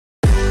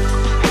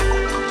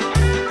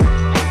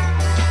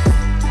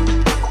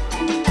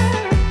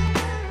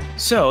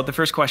So the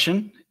first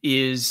question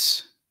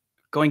is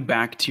going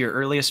back to your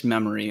earliest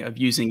memory of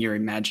using your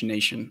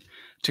imagination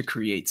to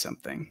create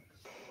something.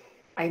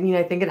 I mean,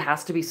 I think it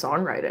has to be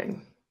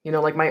songwriting.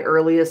 Like my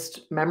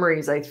earliest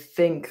memories, I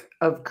think,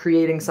 of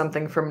creating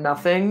something from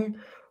nothing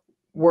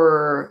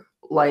were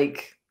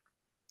like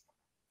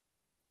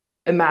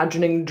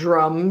imagining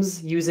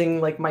drums using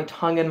like my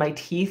tongue and my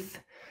teeth.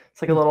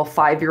 It's like a little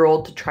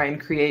 5-year-old to try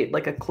and create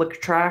like a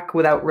click track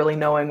without really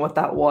knowing what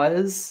that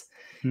was.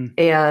 Hmm.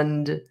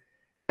 And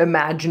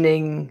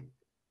imagining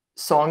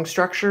song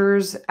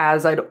structures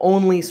as I'd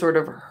only sort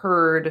of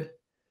heard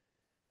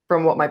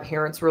from what my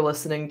parents were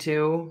listening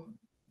to.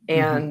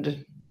 Mm-hmm.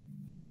 And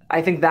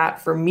I think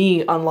that for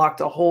me unlocked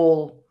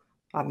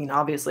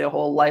obviously a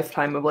whole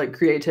lifetime of like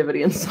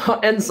creativity and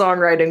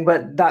songwriting,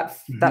 but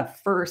Mm-hmm.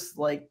 that first,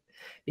 like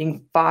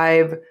being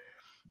 5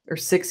 or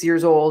 6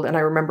 years old, and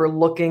I remember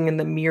looking in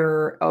the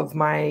mirror of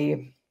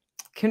my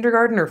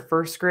kindergarten or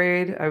first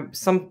grade,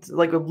 some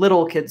like a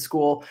little kid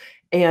school,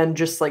 and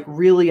just like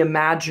really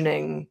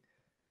imagining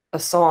a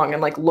song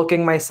and like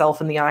looking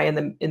myself in the eye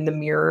in the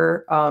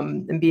mirror,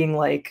 and being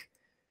like,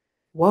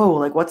 whoa,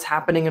 like what's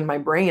happening in my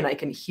brain? I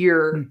can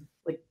hear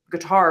like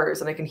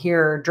guitars and I can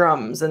hear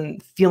drums,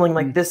 and feeling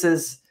like this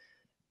is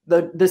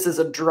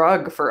a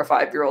drug for a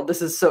 5-year-old.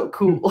 This is so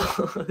cool.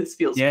 This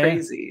feels Yeah.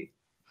 crazy.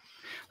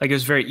 Like it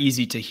was very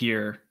easy to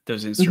hear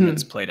those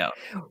instruments Mhm. played out.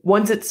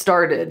 Once it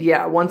started,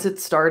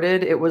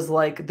 it was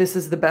like, this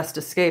is the best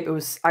escape.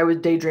 I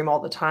would daydream all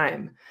the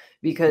time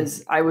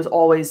because I was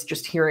always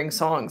just hearing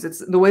songs. It's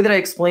the way that I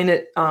explain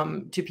it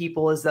to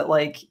people is that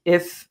like,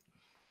 if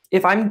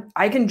I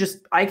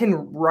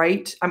can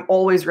write, I'm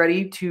always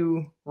ready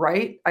to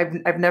write.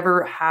 I've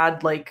never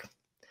had like,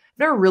 I've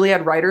never really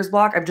had writer's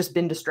block. I've just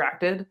been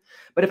distracted.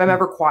 But if I'm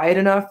ever quiet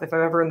enough, if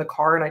I'm ever in the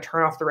car and I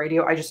turn off the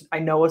radio, I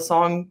know a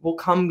song will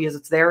come because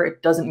it's there.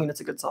 It doesn't mean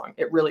it's a good song.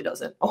 It really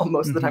doesn't.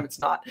 Most of the time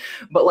it's not.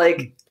 But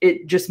like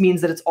it just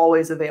means that it's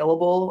always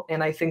available.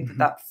 And I think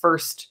the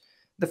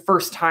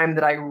first time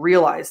that I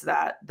realized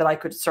that I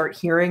could start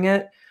hearing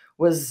it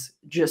was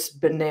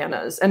just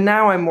bananas. And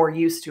now I'm more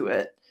used to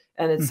it.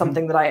 And it's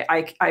something that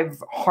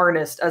I've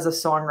harnessed as a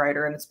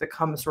songwriter, and it's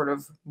become sort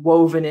of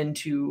woven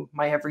into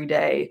my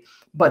everyday.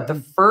 But the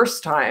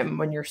first time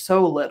when you're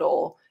so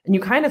little and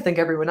you kind of think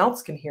everyone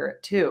else can hear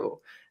it too,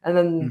 and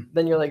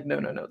then you're like,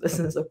 no, this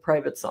is a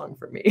private song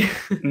for me.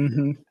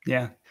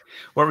 Yeah.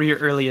 What were your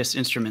earliest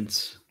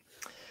instruments?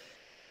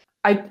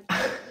 I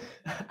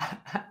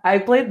I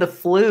played the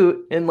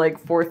flute in like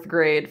fourth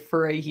grade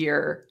for a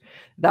year.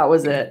 That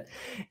was it.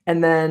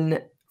 And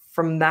then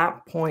from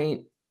that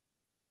point,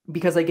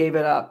 because I gave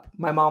it up,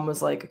 my mom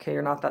was like, okay,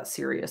 you're not that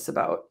serious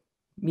about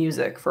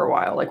music for a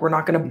while. Like, we're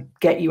not going to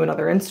get you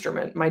another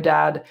instrument. My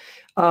dad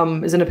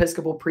is an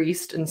Episcopal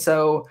priest. And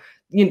so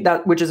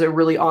that, which is a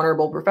really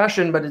honorable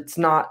profession, but it's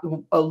not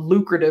a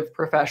lucrative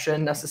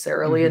profession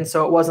necessarily. And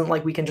so it wasn't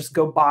like we can just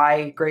go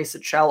buy Grace a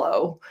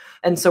cello.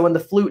 And so when the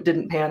flute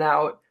didn't pan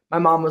out, my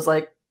mom was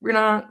like, we're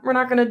not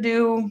going to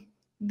do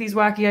these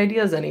wacky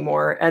ideas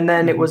anymore. And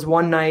then it was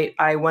one night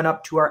I went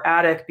up to our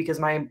attic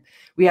because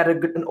we had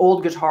an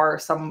old guitar,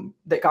 some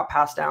that got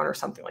passed down or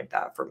something like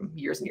that from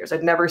years and years.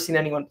 I'd never seen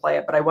anyone play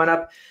it, but I went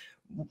up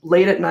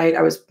late at night.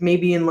 I was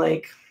maybe in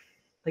like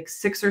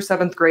 6th or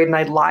 7th grade, and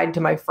I lied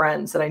to my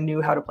friends that I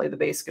knew how to play the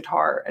bass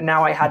guitar. And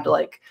now I had to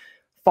like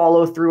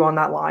follow through on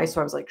that lie.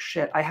 So I was like,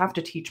 shit, I have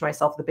to teach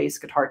myself the bass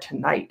guitar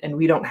tonight, and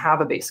we don't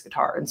have a bass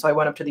guitar. And so I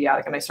went up to the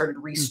attic and I started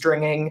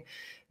restringing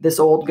this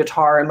old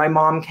guitar, and my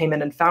mom came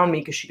in and found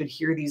me because she could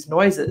hear these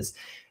noises.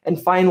 And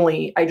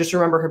finally, I just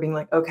remember her being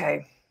like,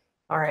 okay,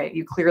 all right,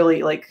 you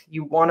clearly like,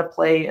 you want to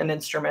play an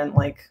instrument,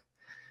 like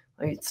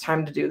it's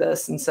time to do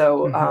this. And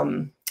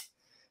so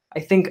I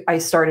think I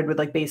started with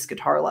like bass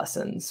guitar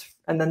lessons,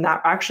 and then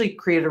that actually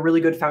created a really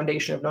good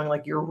foundation of knowing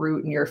like your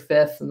root and your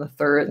fifth and the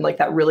third, and like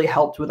that really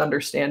helped with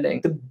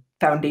understanding the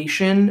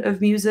foundation of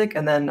music.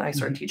 And then I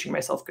started teaching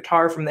myself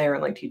guitar from there,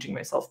 and like teaching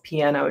myself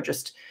piano,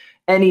 just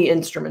any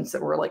instruments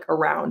that were like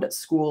around at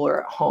school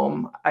or at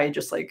home. I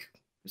just like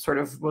sort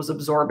of was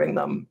absorbing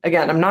them.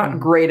 Again, I'm not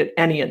great at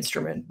any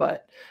instrument,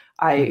 but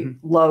I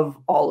love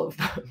all of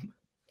them.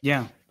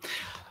 Yeah.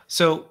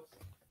 So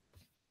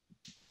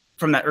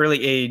from that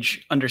early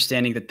age,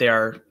 understanding that there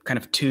are kind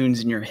of tunes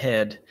in your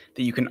head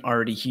that you can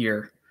already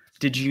hear,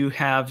 did you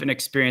have an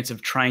experience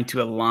of trying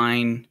to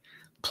align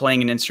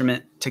playing an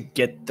instrument to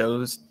get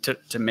those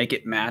to make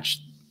it match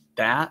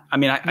that? I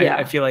mean,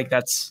 I feel like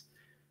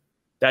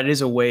that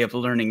is a way of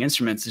learning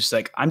instruments. It's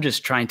like, I'm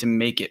just trying to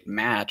make it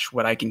match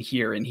what I can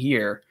hear in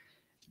here.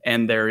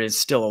 And there is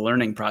still a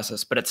learning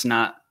process, but it's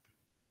not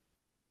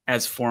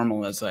as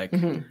formal as like,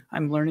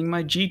 I'm learning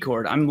my G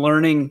chord. I'm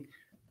learning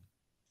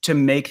to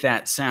make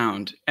that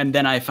sound. And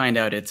then I find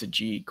out it's a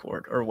G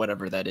chord or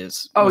whatever that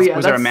is. Oh,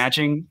 Was there a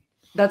matching?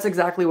 That's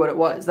exactly what it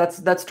was.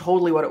 That's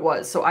totally what it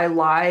was. So I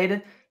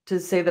lied to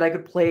say that I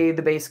could play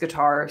the bass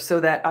guitar so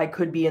that I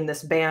could be in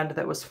this band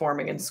that was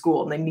forming in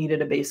school, and they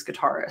needed a bass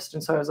guitarist.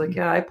 And so I was like,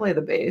 yeah, I play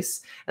the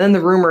bass. And then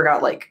the rumor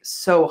got like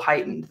so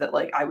heightened that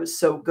like I was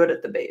so good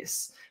at the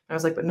bass. I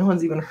was like, but no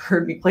one's even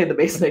heard me play the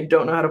bass and I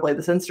don't know how to play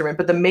this instrument.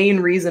 But the main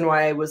reason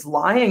why I was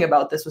lying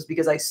about this was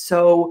because I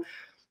so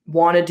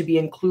wanted to be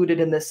included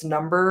in this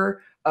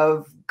number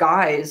of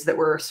guys that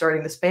were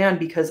starting this band,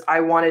 because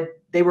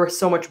they were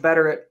so much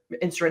better at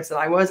instruments than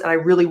I was. And I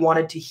really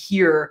wanted to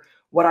hear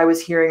what I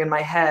was hearing in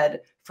my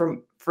head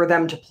for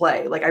them to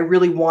play. Like I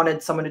really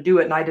wanted someone to do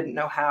it and I didn't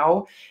know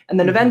how. And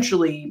then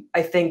eventually,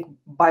 I think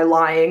by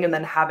lying and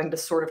then having to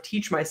sort of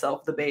teach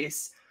myself the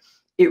bass,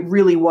 it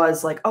really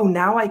was like, oh,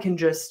 now I can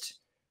just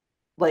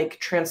like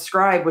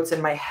transcribe what's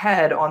in my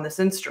head on this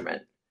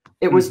instrument.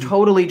 It was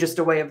totally just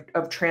a way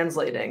of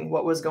translating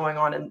what was going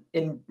on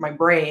in my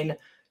brain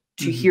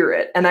to hear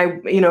it. And I,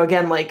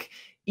 again, like,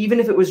 even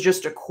if it was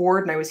just a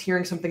chord and I was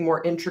hearing something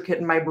more intricate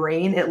in my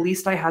brain, at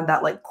least I had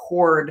that like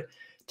chord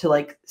to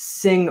like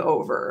sing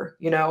over,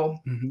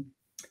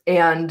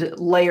 and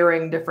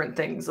layering different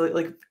things,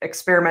 like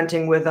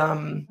experimenting with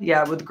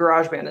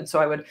GarageBand. And so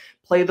I would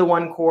play the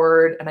one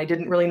chord and I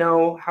didn't really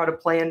know how to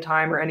play in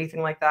time or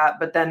anything like that.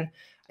 But then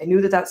I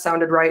knew that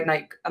sounded right. And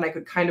I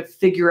could kind of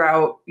figure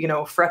out,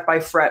 fret by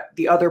fret,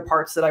 the other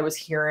parts that I was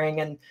hearing,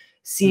 and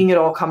seeing it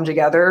all come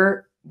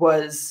together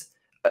was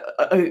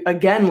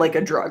again, like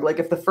a drug. Like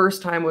if the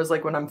first time was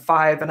like when I'm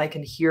 5 and I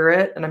can hear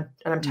it and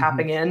I'm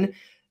tapping in,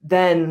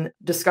 then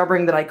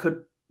discovering that I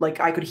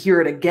could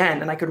hear it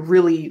again and I could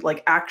really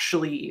like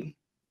actually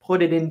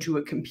put it into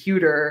a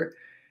computer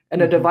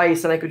and a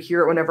device and I could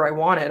hear it whenever I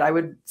wanted. I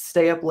would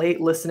stay up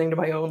late listening to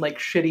my own like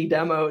shitty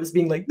demos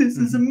being like, this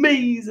is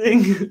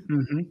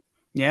amazing.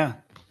 Yeah.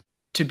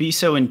 To be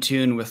so in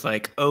tune with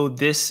like, oh,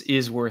 this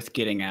is worth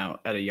getting out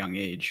at a young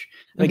age.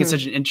 I think it's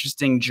such an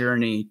interesting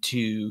journey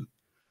to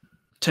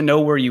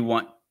know where you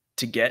want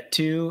to get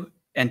to,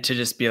 and to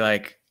just be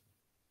like,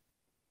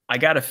 I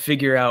got to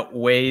figure out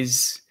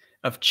ways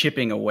of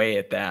chipping away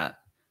at that.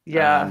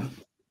 Yeah.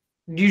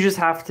 You just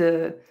have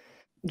to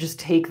just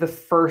take the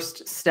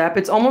first step.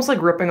 It's almost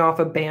like ripping off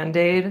a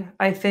Band-Aid,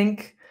 I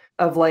think,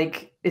 of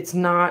like, it's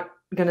not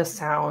going to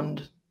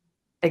sound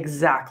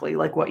exactly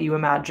like what you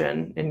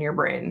imagine in your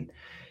brain,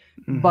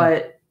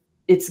 but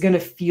it's going to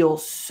feel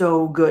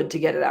so good to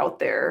get it out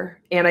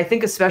there. And I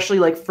think especially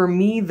like for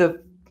me,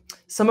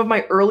 some of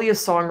my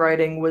earliest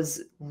songwriting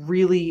was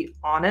really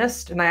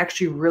honest. And I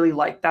actually really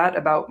liked that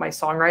about my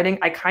songwriting.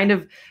 I kind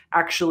of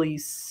actually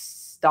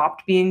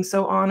stopped being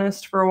so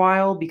honest for a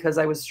while because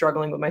I was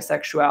struggling with my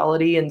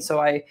sexuality. And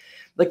so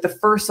the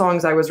first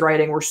songs I was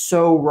writing were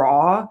so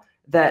raw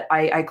that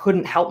I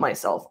couldn't help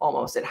myself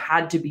almost. It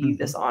had to be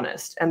this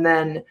honest. And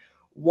then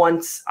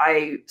once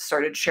I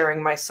started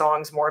sharing my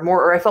songs more and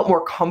more, or I felt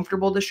more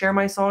comfortable to share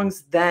my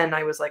songs, then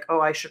I was like,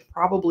 oh, I should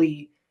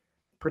probably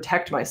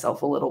protect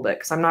myself a little bit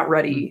because I'm not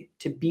ready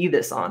to be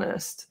this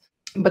honest.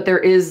 But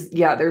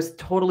there's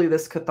totally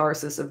this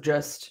catharsis of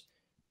just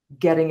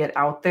getting it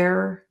out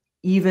there,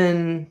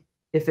 even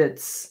if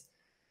it's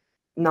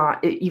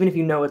not, even if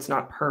it's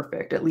not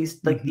perfect, at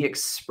least like the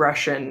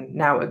expression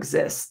now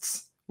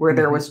exists where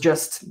there was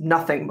just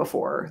nothing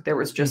before. There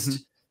was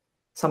just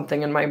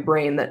something in my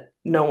brain that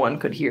no one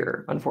could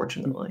hear,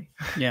 unfortunately.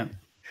 Yeah.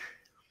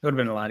 It would have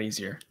been a lot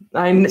easier.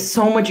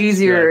 So much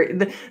easier.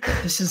 Yeah.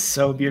 This is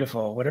so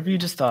beautiful. Whatever you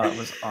just thought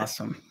was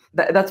awesome.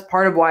 That's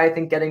part of why I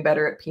think getting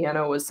better at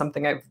piano was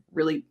something I've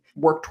really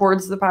worked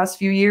towards the past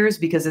few years,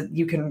 because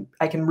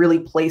I can really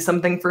play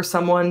something for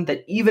someone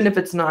that even if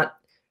it's not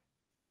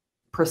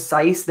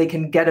precise, they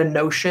can get a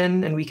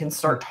notion and we can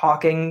start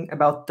talking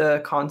about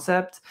the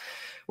concept.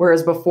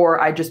 Whereas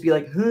before I'd just be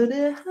like,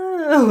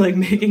 like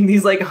making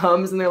these like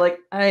hums, and they're like,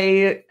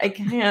 I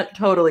can't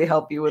totally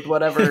help you with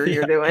whatever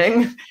you're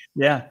doing.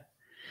 Yeah.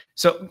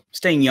 So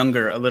staying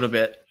younger a little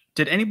bit,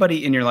 did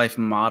anybody in your life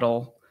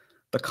model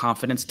the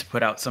confidence to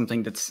put out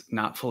something that's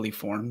not fully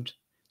formed?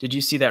 Did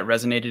you see that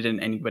resonated in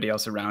anybody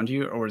else around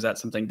you, or was that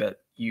something that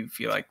you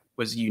feel like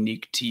was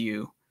unique to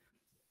you?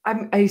 I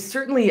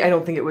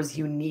don't think it was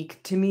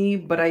unique to me,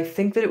 but I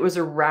think that it was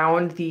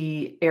around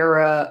the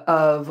era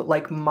of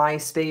like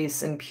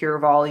MySpace and Pure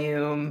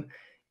Volume,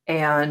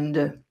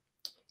 and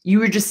you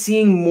were just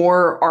seeing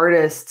more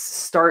artists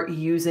start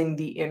using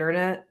the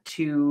internet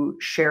to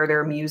share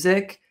their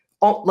music,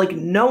 like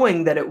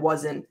knowing that it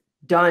wasn't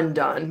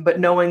done, but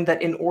knowing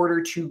that in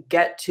order to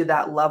get to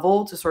that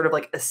level, to sort of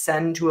like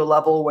ascend to a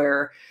level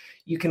where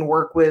you can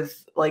work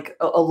with like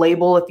a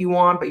label if you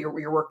want, but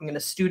you're working in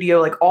a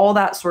studio, like all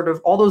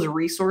those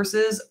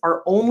resources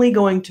are only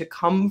going to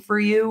come for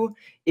you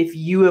if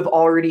you have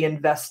already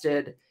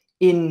invested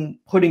in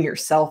putting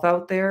yourself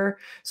out there.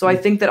 So I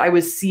think that I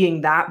was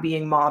seeing that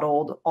being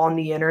modeled on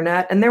the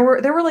internet, and there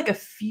were like a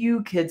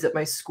few kids at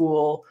my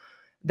school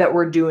that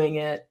were doing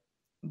it,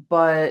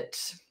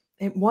 but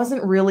it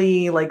wasn't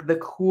really like the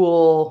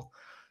cool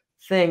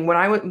thing. When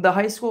I went the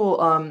high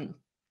school,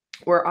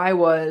 where I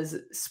was,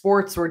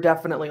 sports were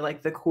definitely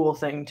like the cool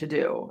thing to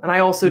do. And I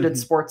also did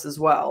sports as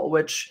well,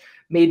 which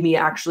made me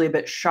actually a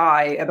bit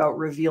shy about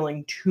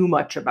revealing too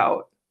much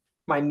about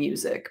my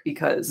music,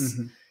 because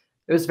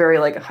it was very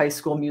like a High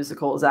School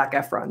Musical, Zac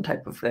Efron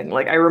type of thing.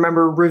 Like I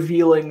remember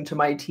revealing to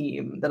my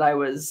team that I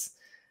was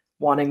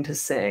wanting to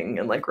sing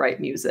and like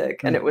write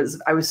music. And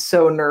I was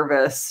so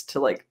nervous to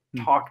like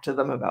talk to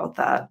them about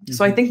that.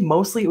 So I think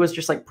mostly it was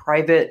just like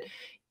private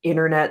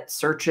internet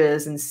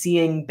searches and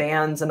seeing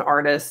bands and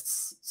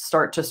artists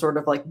start to sort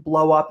of like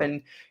blow up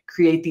and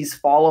create these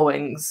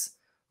followings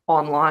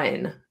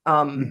online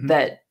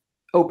that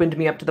opened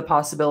me up to the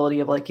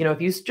possibility of like,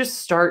 if you just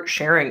start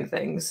sharing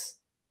things,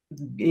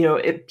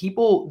 if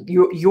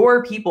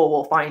your people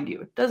will find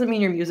you. It doesn't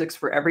mean your music's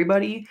for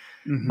everybody,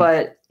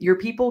 but your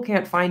people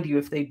can't find you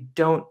if they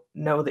don't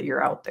know that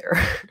you're out there.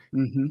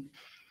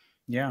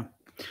 Yeah.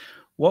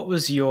 What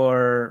was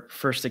your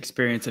first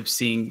experience of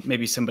seeing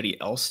maybe somebody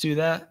else do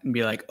that and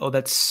be like, oh,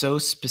 that's so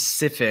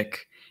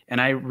specific. And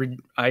I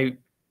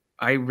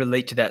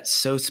relate to that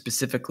so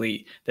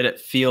specifically that it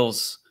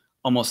feels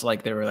almost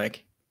like they were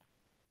like,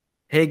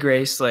 hey,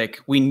 Grace, like,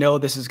 we know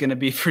this is going to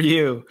be for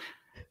you.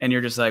 And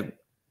you're just like,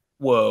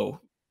 whoa,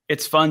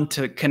 it's fun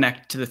to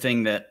connect to the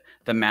thing that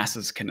the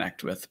masses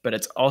connect with, but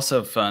it's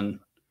also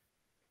fun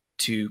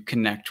to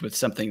connect with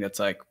something that's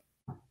like,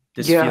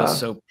 this feels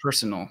so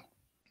personal.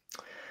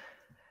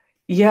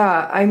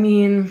 Yeah, I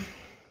mean,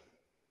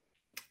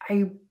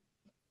 I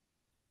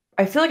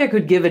feel like I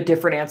could give a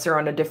different answer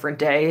on a different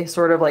day,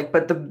 sort of like,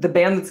 but the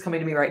band that's coming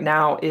to me right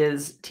now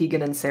is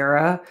Tegan and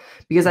Sarah,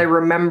 because I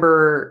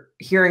remember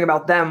hearing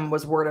about them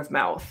was word of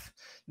mouth.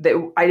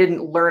 That I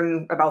didn't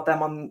learn about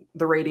them on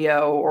the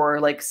radio or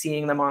like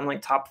seeing them on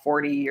like Top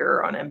 40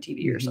 or on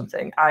MTV or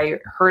something. I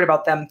heard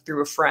about them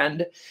through a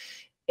friend,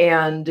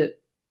 and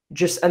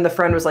the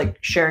friend was like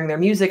sharing their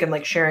music and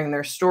like sharing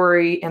their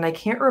story. And I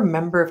can't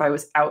remember if I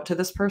was out to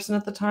this person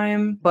at the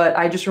time, but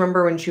I just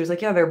remember when she was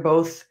like, yeah, they're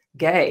both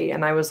gay.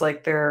 And I was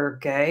like, they're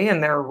gay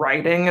and they're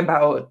writing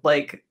about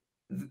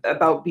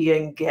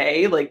being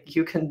gay. Like,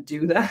 you can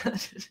do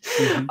that.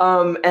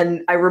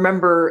 And I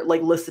remember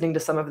like listening to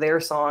some of their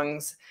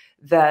songs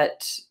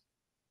that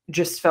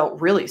just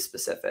felt really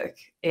specific.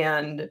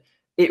 And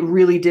it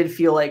really did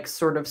feel like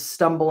sort of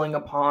stumbling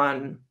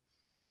upon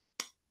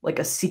like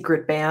a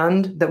secret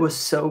band that was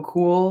so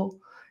cool.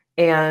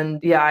 And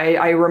yeah,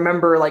 I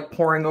remember like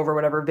poring over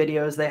whatever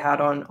videos they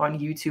had on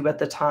YouTube at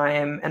the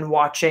time and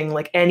watching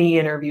like any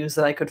interviews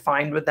that I could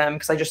find with them,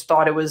 because I just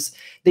thought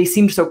they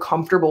seemed so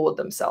comfortable with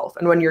themselves.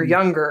 And when you're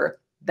younger,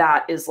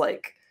 that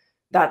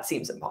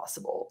seems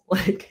impossible.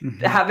 Like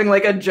having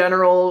like a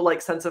general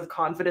like sense of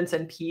confidence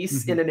and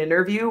peace in an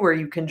interview where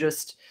you can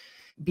just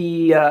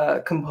be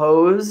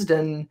composed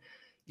and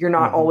you're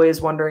not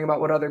always wondering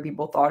about what other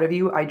people thought of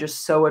you. I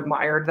just so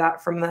admired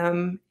that from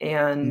them.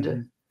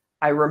 And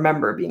I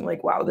remember being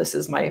like, wow, this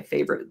is my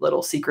favorite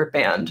little secret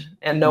band.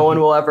 And no one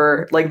will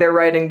ever, like, they're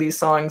writing these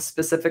songs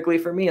specifically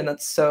for me. And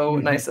that's so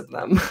nice of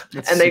them.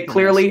 And they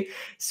clearly,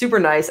 super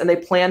nice. And they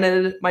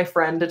planted my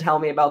friend to tell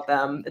me about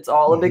them. It's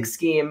all a big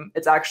scheme.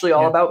 It's actually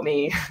all about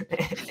me.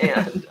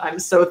 And I'm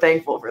so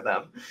thankful for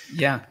them.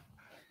 Yeah.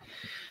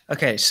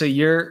 Okay. So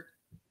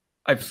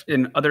I've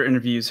in other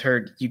interviews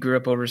heard you grew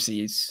up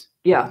overseas.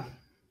 Yeah.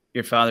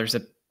 Your father's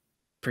a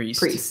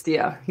priest.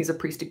 Yeah. He's a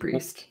priesty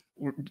priest.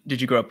 Did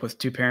you grow up with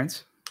two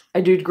parents? I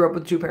did grow up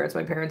with two parents.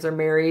 My parents are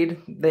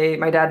married.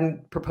 My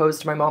dad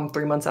proposed to my mom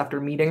 3 months after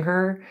meeting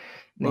her.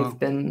 They've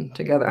been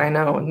together. I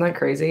know. Isn't that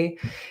crazy?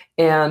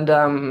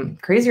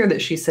 And crazier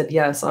that she said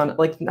yes on,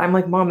 like, I'm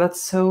like, Mom,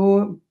 that's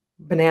so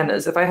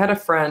bananas. If I had a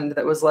friend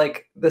that was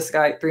like, this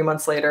guy 3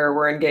 months later,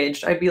 we're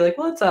engaged, I'd be like,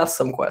 well, let's ask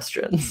some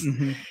questions.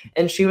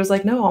 And she was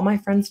like, no, all my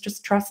friends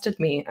just trusted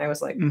me. I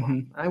was like,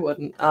 well, I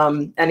wouldn't.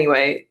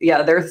 Anyway,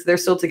 yeah, they're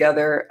still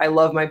together. I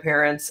love my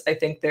parents. I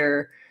think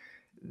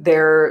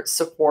their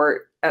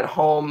support at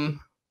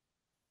home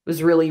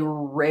was really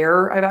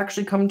rare, I've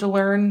actually come to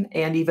learn.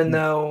 And even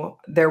though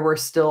there were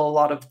still a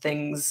lot of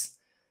things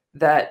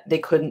that they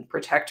couldn't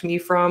protect me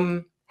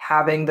from,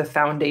 having the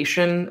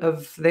foundation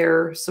of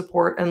their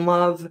support and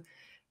love,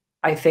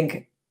 I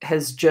think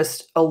has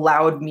just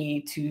allowed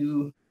me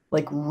to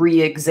like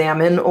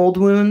re-examine old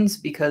wounds,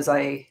 because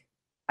I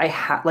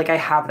have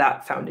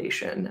that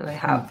foundation and I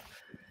have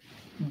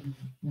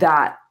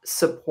that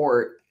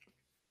support.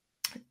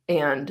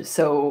 And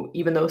so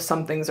even though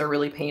some things are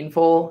really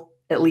painful,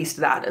 at least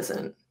that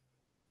isn't.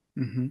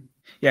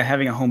 Yeah,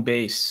 having a home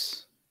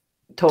base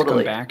to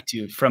come back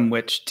to, from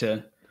which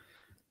to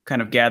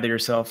kind of gather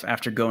yourself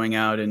after going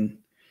out and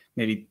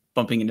maybe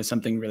bumping into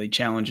something really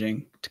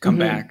challenging, to come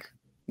back,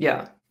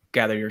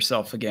 gather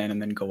yourself again,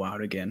 and then go out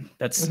again.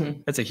 That's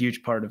a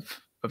huge part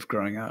of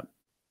growing up.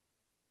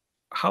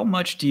 How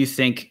much do you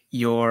think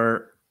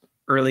your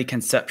early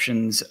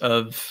conceptions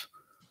of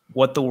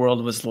what the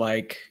world was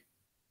like,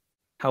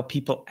 how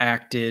people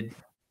acted,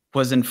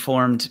 was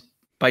informed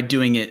by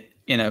doing it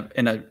in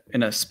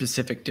a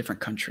specific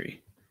different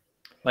country?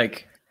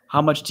 Like,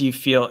 how much do you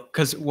feel,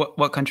 because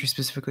what country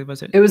specifically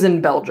was it? It was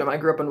in Belgium. I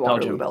grew up in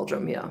Waterloo,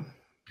 Belgium. Yeah.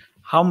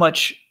 How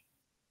much,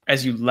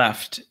 as you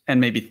left and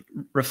maybe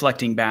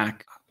reflecting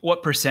back,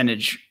 what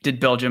percentage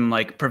did Belgium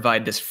like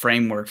provide this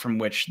framework from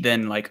which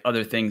then like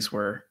other things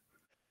were?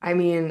 I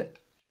mean,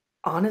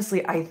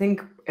 honestly, I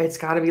think it's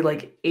got to be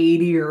like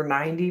 80 or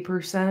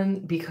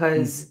 90%,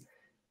 because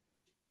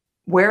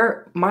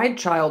where my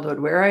childhood,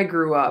 where I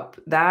grew up,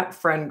 that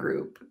friend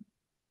group,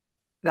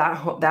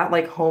 that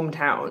like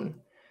hometown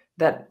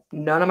that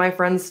none of my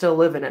friends still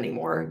live in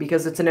anymore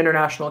because it's an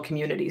international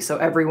community. So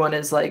everyone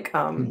is like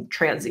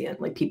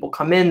transient. Like people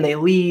come in, they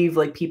leave.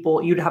 Like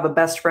people, you'd have a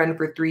best friend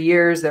for 3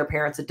 years, their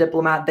parents a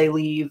diplomat, they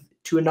leave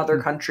to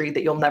another country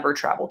that you'll never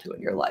travel to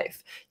in your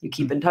life. You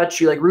keep in touch,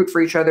 you like root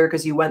for each other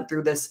because you went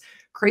through this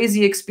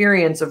crazy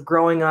experience of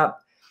growing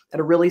up at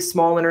a really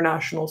small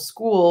international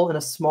school in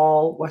a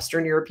small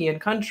Western European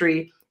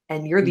country,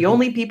 and you're the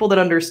only people that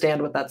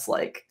understand what that's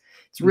like.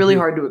 It's really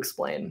hard to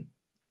explain.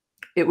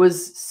 It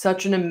was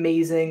such an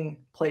amazing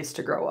place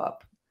to grow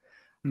up.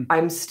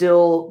 I'm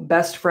still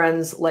best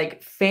friends,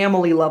 like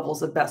family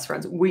levels of best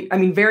friends. I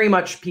mean, very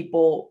much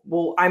people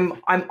will, I'm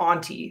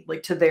auntie,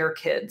 like to their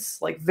kids,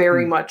 like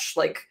very much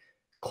like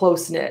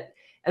close knit,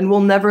 and we'll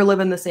never live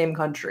in the same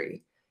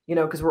country, you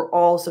know, because we're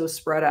all so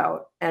spread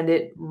out. And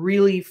it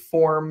really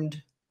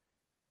formed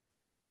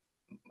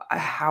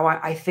how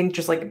I think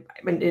just like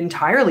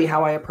entirely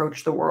how I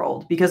approach the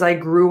world, because I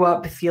grew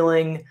up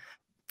feeling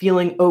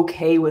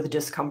okay with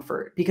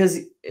discomfort. Because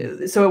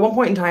so at one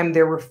point in time,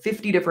 there were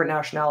 50 different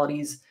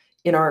nationalities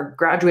in our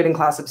graduating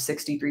class of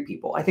 63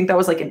 people. I think that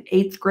was like in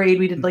 8th grade.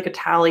 We did like a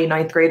tally,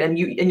 9th grade, and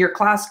your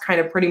class kind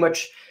of pretty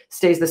much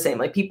stays the same.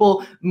 Like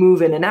people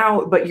move in and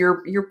out, but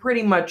you're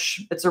pretty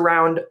much, it's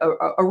around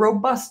a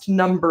robust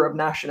number of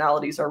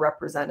nationalities are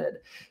represented.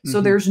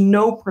 So there's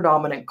no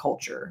predominant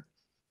culture,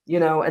 you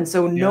know, and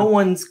so no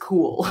one's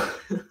cool.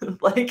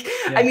 Like,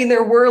 I mean,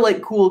 there were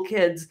like cool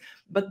kids,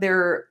 but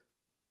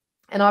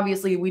and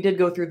obviously we did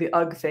go through the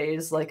UGG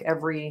phase, like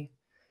every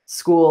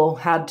school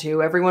had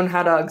to. Everyone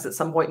had UGGs at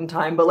some point in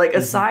time. But like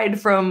aside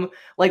from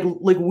like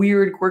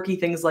weird, quirky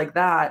things like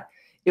that,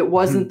 it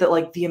wasn't that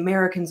like the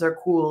Americans are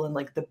cool and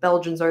like the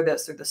Belgians are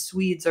this or the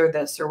Swedes are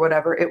this or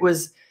whatever. It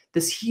was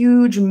this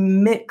huge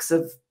mix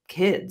of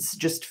kids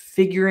just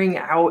figuring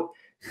out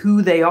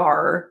who they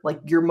are, like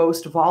your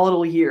most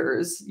volatile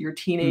years, your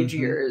teenage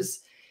years,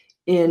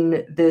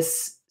 in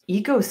this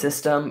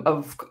ecosystem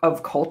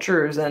of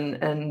cultures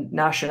and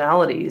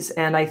nationalities.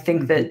 And I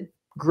think that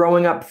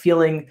growing up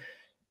feeling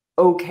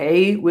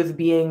okay with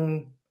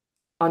being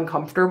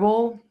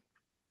uncomfortable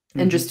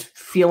and just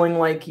feeling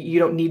like you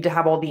don't need to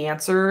have all the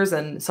answers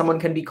and someone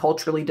can be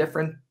culturally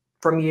different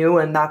from you,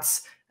 and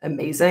that's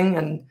amazing.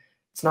 And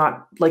it's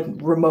not like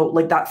remote,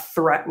 like that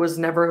threat was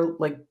never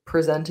like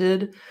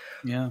presented.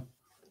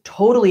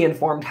 Totally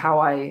informed how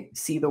I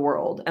see the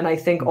world. And I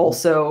think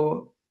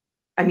also,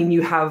 I mean,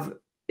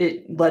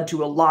 it led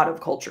to a lot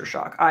of culture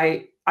shock.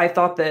 I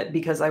thought that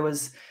because I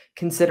was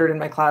considered in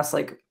my class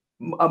like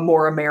a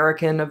more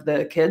American of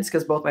the kids,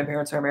 because both my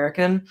parents are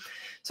American.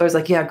 So I was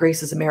like, yeah,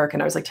 Grace is American.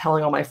 I was like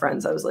telling all my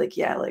friends, I was like,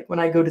 yeah, like when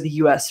I go to the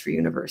US for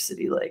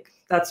university, like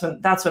that's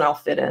when I'll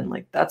fit in.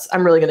 Like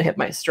I'm really going to hit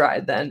my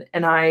stride then.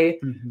 And I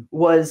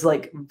was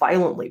like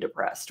violently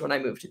depressed when I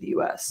moved to the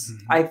US.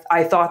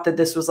 I thought that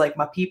this was like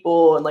my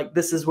people and like,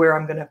 this is where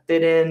I'm going to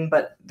fit in.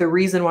 But the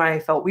reason why I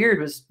felt weird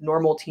was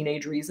normal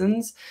teenage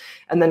reasons.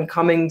 And then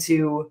coming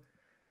to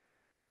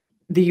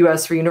the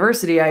US for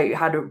university, I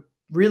had a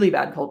really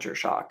bad culture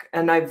shock,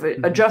 and I've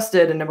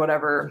adjusted and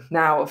whatever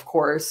now, of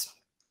course.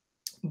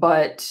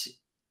 But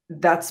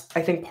that's,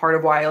 I think, part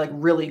of why I like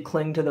really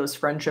cling to those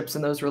friendships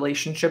and those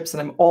relationships.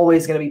 And I'm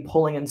always going to be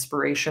pulling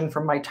inspiration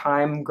from my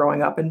time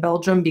growing up in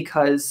Belgium,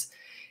 because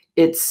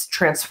it's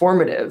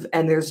transformative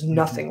and there's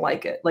nothing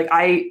like it. Like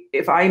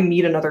if I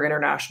meet another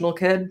international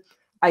kid,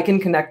 I can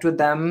connect with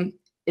them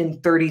in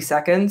 30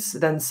 seconds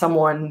than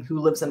someone who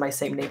lives in my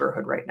same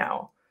neighborhood right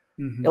now.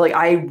 Like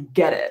I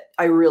get it.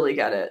 I really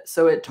get it.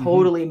 So it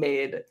totally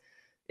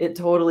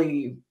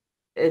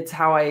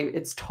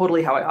it's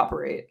totally how I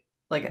operate.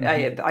 Like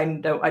I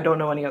don't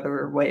know any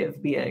other way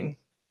of being.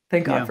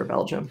 Thank God for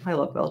Belgium. I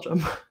love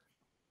Belgium.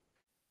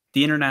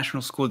 The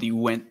international school that you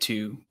went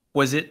to,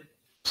 was it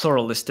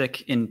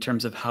pluralistic in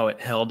terms of how it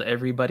held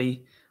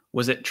everybody?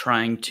 Was it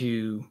trying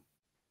to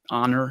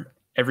honor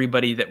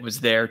everybody that was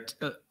there?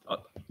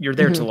 You're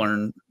there to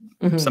learn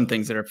some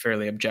things that are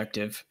fairly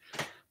objective,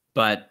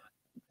 but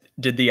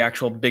did the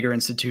actual bigger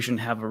institution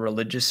have a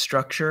religious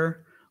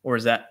structure, or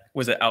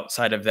was it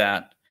outside of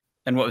that?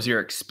 And what was your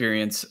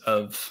experience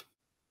of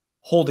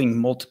holding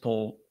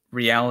multiple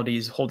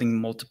realities, holding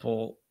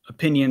multiple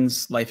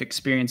opinions, life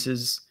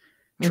experiences,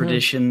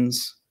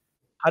 traditions?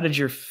 How did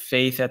your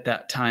faith at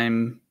that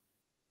time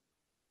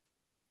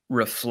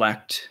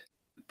reflect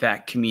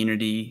that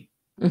community?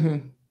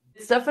 It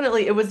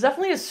was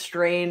definitely a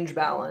strange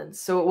balance.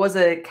 So it was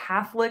a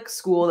Catholic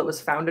school that was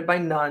founded by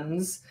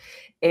nuns.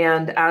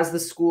 And as the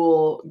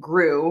school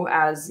grew,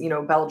 as you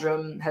know,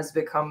 Belgium has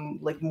become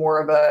like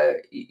more of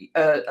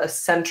a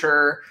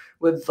center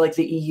with like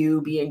the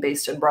EU being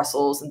based in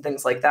Brussels and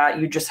things like that.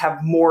 You just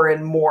have more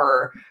and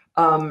more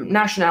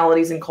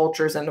nationalities and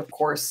cultures, and of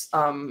course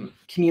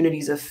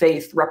communities of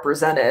faith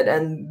represented,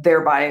 and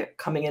thereby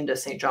coming into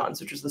St. John's,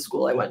 which is the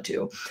school I went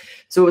to.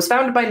 So it was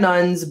founded by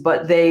nuns,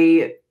 but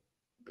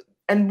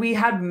we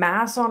had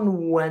mass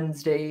on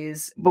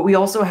Wednesdays, but we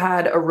also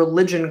had a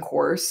religion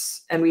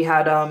course, and we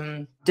had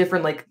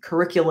different like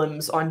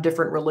curriculums on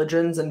different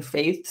religions and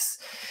faiths.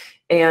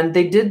 And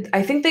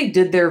I think they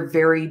did their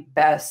very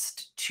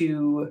best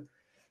to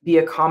be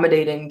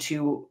accommodating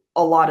to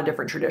a lot of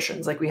different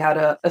traditions. Like we had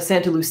a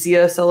Santa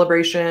Lucia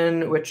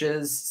celebration, which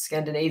is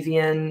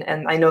Scandinavian.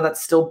 And I know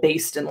that's still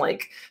based in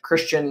like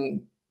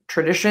Christian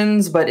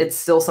traditions, but it's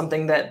still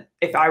something that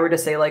if I were to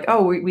say like,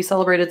 oh, we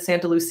celebrated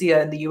Santa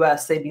Lucia in the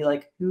US, they'd be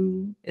like,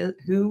 who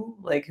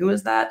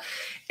is that?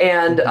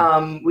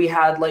 And we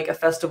had like a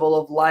festival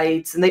of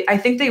lights. And I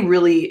think they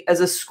really,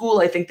 as a school,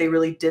 I think they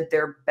really did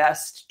their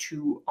best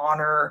to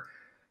honor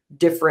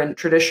different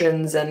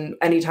traditions. And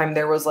anytime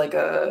there was like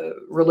a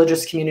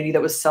religious community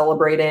that was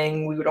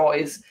celebrating, we would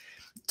always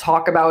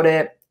talk about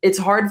it. It's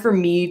hard for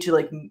me to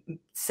like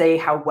say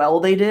how well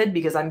they did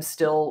because I was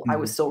still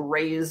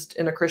raised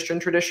in a Christian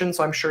tradition.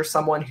 So I'm sure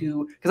someone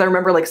because I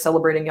remember like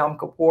celebrating Yom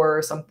Kippur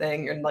or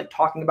something and like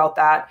talking about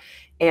that.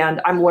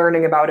 And I'm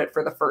learning about it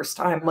for the first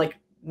time, like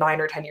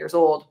 9 or 10 years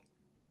old.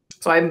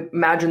 So I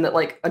imagine that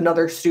like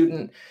another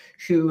student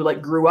who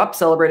like grew up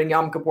celebrating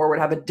Yom Kippur would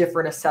have a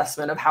different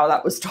assessment of how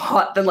that was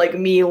taught than like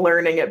me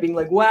learning it, being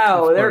like,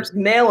 wow, they're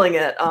nailing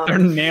it. They're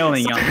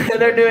nailing it.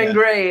 They're doing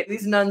great.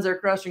 These nuns are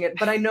crushing it.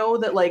 But I know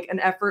that like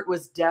an effort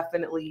was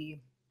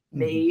definitely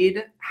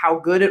made. How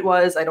good it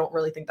was, I don't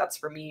really think that's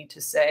for me to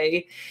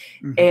say.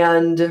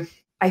 And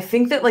I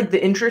think that like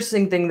the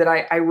interesting thing that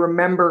I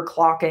remember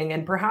clocking,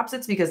 and perhaps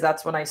it's because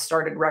that's when I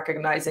started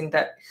recognizing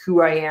that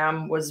who I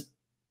am was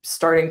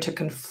starting to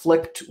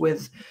conflict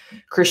with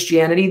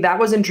Christianity. That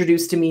was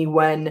introduced to me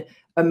when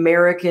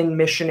American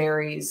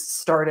missionaries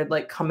started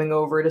like coming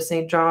over to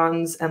St.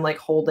 John's and like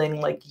holding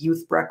like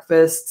youth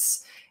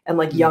breakfasts, and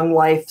like Young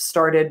Life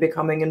started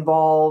becoming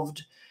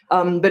involved.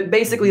 But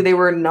basically they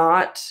were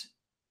not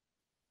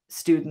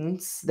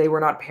students, they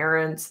were not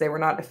parents, they were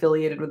not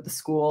affiliated with the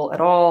school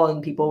at all.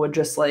 And people would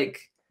just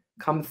like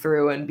come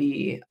through and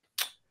be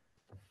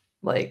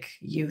like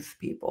youth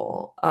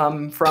people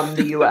from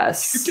the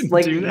US,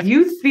 like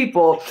youth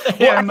people.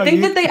 Well, I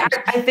think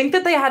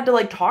that they had to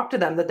like talk to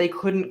them that they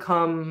couldn't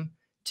come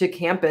to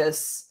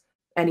campus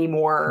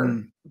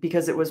anymore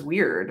because it was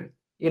weird,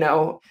 you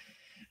know.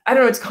 I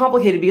don't know, it's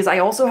complicated because I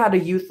also had a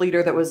youth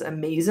leader that was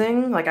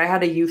amazing. Like I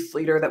had a youth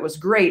leader that was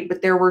great,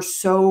 but there were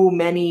so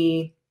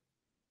many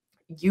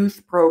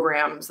youth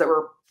programs that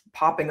were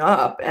popping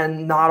up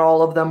and not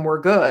all of them were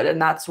good.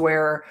 And that's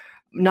where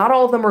not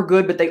all of them were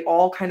good, but they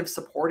all kind of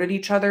supported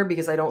each other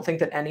because I don't think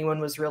that anyone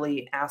was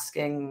really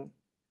asking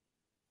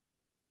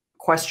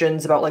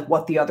questions about like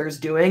what the other's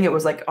doing. It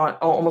was like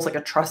almost like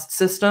a trust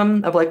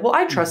system of like, well,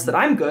 I trust that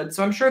I'm good,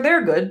 so I'm sure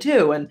they're good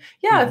too. And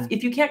yeah,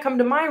 if you can't come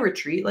to my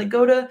retreat, like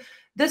go to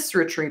this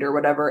retreat or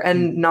whatever.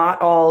 And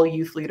not all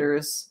youth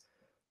leaders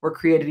were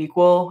created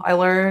equal, I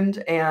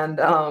learned. And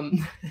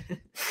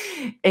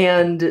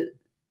and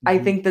I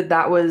think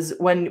that was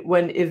when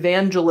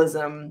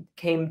evangelism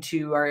came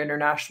to our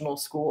international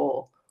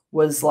school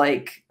was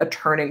like a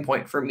turning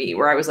point for me,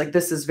 where I was like,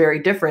 this is very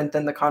different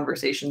than the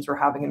conversations we're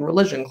having in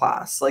religion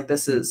class. Like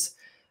this is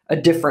a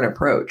different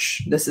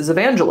approach. This is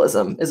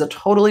evangelism, is a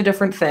totally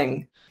different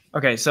thing.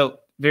 Okay, so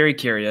very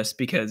curious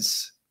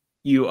because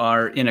you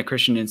are in a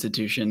Christian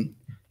institution,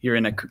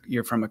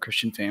 you're from a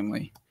Christian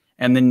family,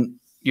 and then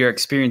you're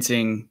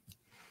experiencing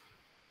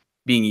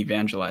being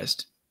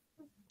evangelized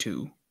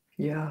too.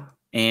 Yeah.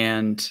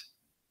 And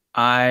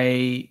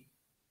I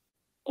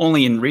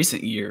only in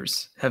recent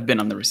years have been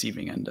on the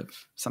receiving end of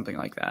something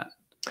like that.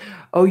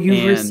 Oh,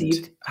 you've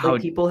received,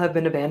 like people have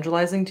been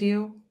evangelizing to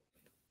you?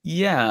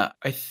 Yeah,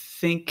 I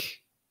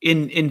think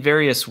in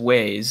various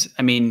ways.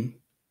 I mean,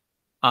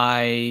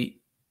 I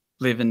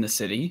live in the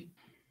city,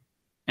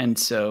 and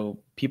so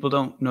people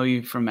don't know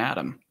you from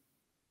Adam.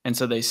 And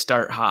so they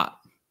start hot,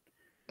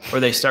 or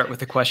they start with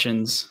the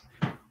questions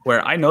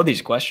where I know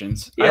these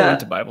questions. Yeah. I went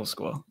to Bible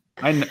school.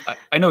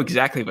 I know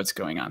exactly what's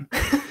going on.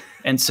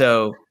 And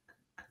so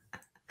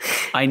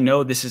I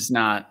know this is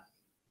not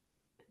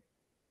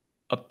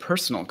a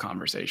personal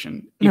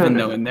conversation, even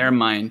though in their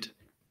mind,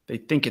 they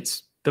think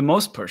it's the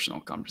most personal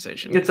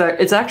conversation.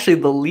 It's actually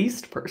the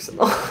least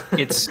personal.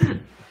 It's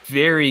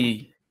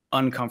very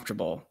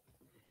uncomfortable.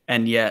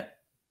 And yet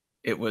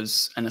it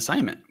was an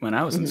assignment when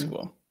I was in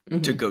school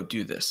to go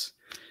do this.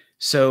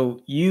 So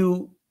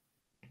you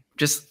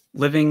just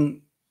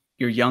living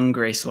your young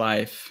Grace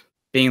life,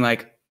 being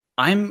like,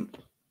 I'm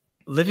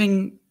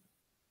living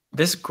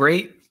this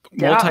great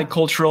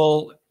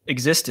multicultural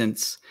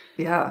existence.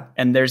 Yeah.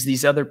 And there's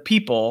these other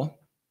people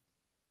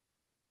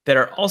that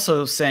are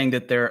also saying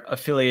that they're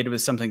affiliated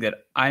with something that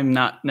I'm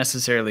not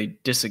necessarily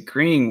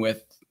disagreeing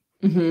with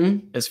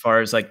as far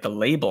as like the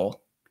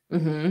label.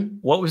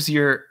 What was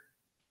your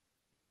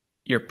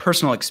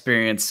personal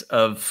experience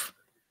of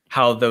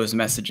how those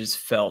messages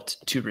felt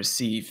to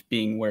receive,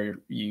 being where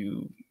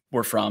you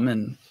were from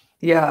and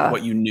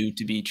what you knew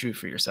to be true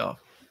for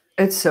yourself?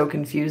 It's so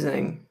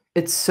confusing.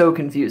 It's so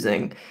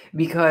confusing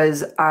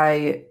because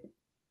I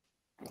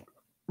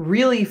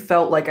really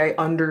felt like I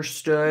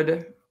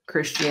understood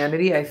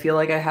Christianity. I feel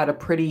like I had a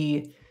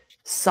pretty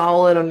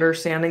solid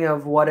understanding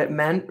of what it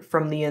meant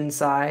from the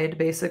inside,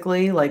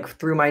 basically, like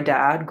through my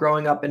dad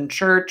growing up in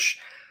church.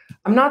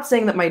 I'm not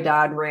saying that my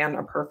dad ran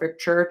a perfect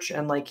church,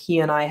 and like he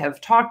and I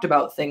have talked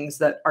about things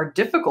that are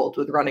difficult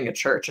with running a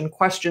church and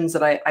questions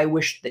that I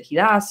wished that he'd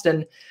asked.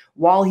 And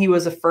while he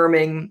was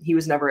affirming, he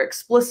was never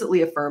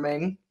explicitly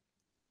affirming.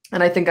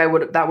 And I think that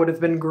would have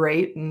been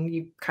great. And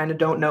you kind of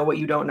don't know what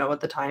you don't know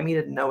at the time. He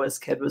didn't know his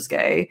kid was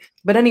gay.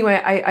 But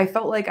anyway, I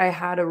felt like I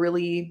had a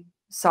really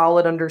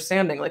solid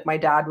understanding. Like my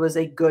dad was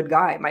a good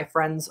guy. My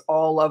friends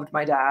all loved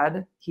my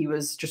dad. He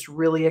was just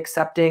really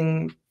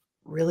accepting,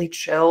 really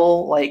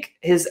chill. Like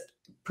his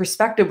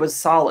perspective was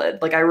solid.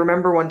 Like I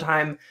remember one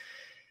time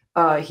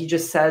he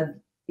just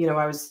said,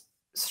 I was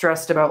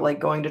stressed about like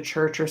going to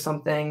church or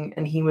something.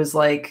 And he was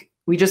like,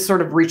 we just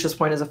sort of reached this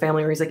point as a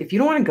family where he's like, if you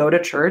don't want to go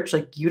to church,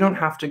 like you don't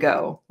have to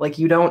go. Like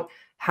you don't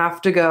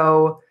have to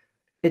go.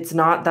 That's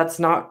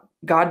not,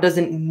 God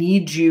doesn't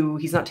need you.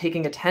 He's not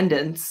taking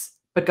attendance,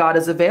 but God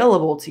is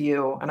available to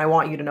you. And I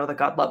want you to know that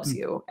God loves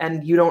you.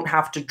 And you don't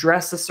have to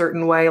dress a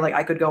certain way. Like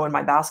I could go in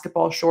my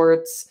basketball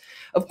shorts.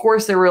 Of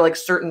course, there were like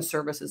certain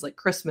services like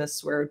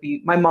Christmas where it would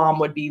be, my mom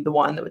would be the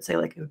one that would say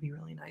like, it would be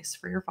really nice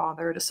for your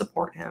father to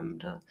support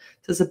him.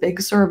 This is a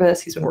big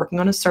service. He's been working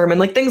on a sermon,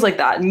 like things like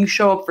that. And you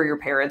show up for your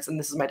parents, and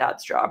this is my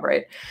dad's job,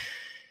 right?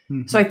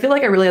 Mm-hmm. So I feel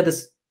like I really had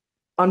this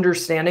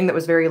understanding that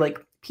was very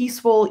like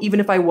peaceful, even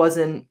if I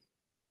wasn't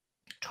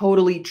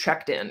totally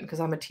checked in, because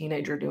I'm a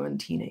teenager doing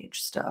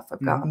teenage stuff.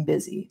 I'm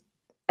busy.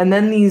 And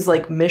then these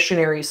like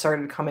missionaries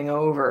started coming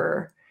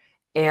over,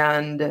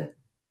 and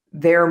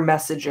their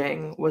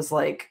messaging was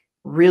like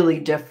really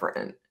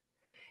different,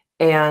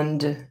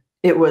 and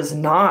it was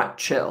not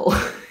chill.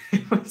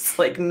 It was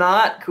like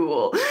not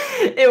cool.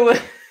 It was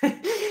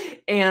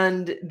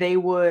and they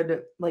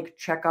would like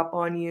check up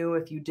on you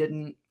if you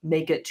didn't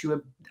make it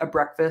to a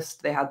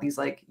breakfast. They had these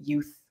like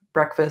youth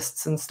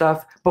breakfasts and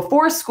stuff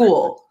before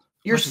school.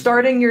 You're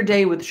starting your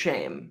day with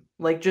shame.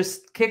 Like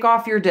just kick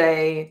off your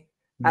day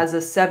as a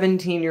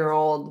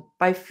 17-year-old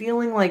by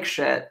feeling like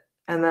shit,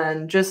 and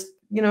then just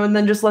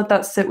let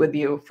that sit with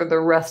you for the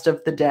rest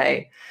of the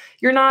day.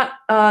 You're not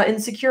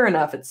insecure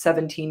enough at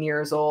 17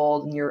 years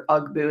old and your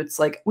Ugg boots.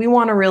 Like we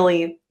want to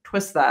really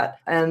twist that.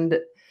 And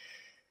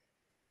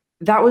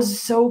that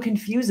was so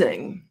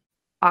confusing.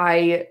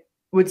 I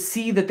would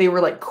see that they were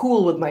like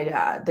cool with my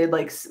dad. They'd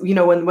like,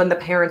 when the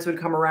parents would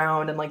come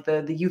around and like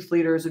the youth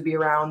leaders would be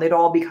around, they'd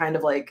all be kind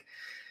of like,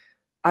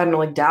 I don't know,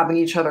 like dabbing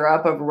each other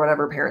up over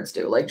whatever parents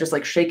do, like just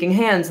like shaking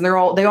hands. And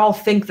they all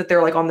think that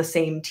they're like on the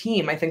same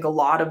team. I think a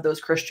lot of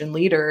those Christian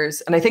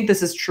leaders, and I think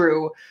this is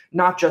true,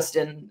 not just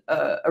in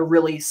a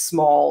really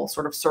small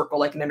sort of circle,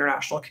 like an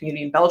international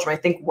community in Belgium. I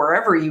think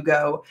wherever you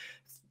go,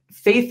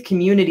 faith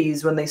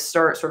communities, when they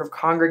start sort of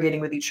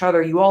congregating with each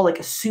other, you all like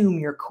assume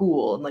you're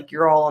cool and like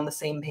you're all on the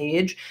same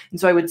page. And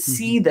so I would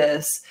see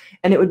this,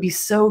 and it would be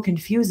so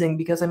confusing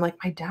because I'm like,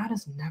 my dad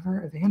has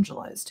never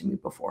evangelized to me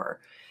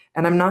before.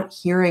 And I'm not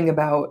hearing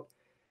about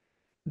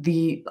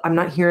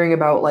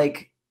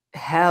like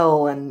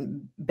hell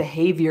and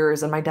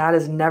behaviors. And my dad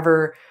has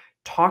never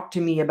talked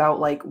to me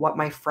about like what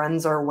my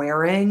friends are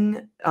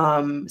wearing,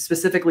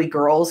 specifically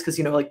girls, because,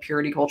 like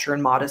purity culture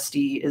and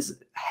modesty is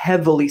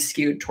heavily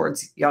skewed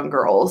towards young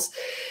girls.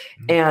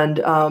 And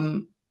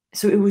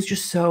so it was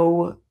just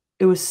so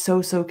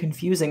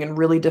confusing and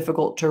really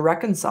difficult to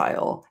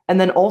reconcile. And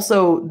then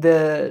also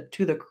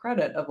to the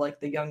credit of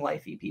like the Young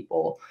Lifey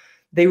people,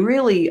 they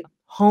really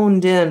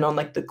honed in on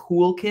like the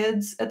cool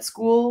kids at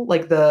school,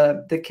 like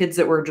the kids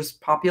that were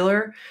just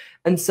popular.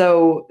 And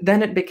so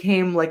then it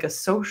became like a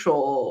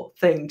social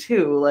thing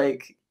too.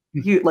 Like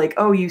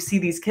you see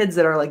these kids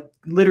that are like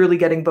literally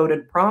getting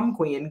voted prom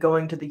queen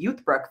going to the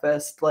youth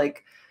breakfast.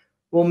 Like,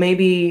 well,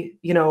 maybe,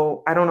 I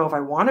don't know if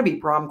I want to be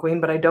prom queen,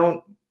 but I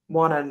don't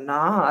want to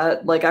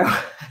not. Like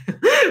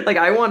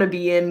I want to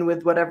be in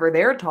with whatever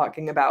they're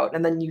talking about.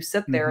 And then you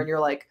sit there and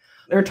you're like,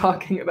 they're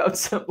talking about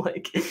some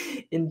like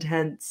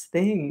intense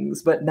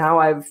things, but now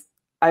I've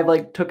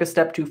like took a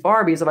step too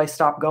far, because if I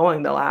stop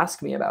going, they'll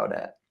ask me about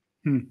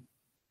it.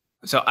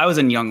 So I was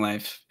in Young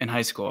Life in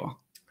high school.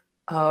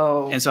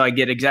 Oh. And so I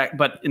get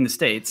but in the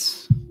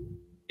States,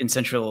 in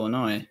Central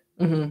Illinois,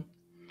 and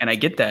I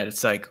get that.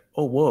 It's like,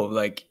 oh, whoa,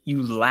 like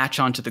you latch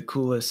onto the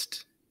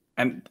coolest.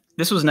 And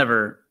this was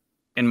never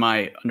in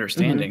my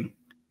understanding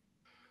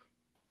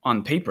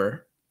on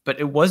paper, but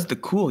it was the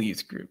cool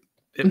youth group.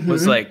 It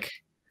was like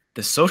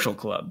the social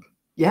club.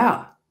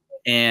 Yeah.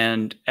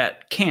 And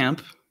at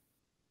camp,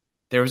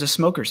 there was a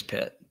smoker's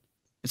pit.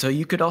 So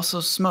you could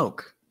also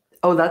smoke.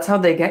 Oh, that's how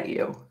they get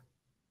you.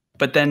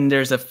 But then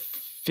there's a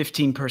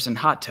 15-person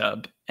hot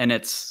tub, and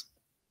it's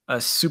a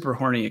super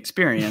horny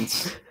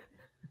experience.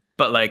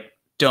 But like,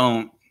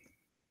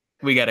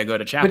 we got to go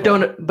to chapel.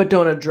 But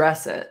don't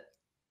address it.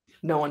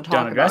 No one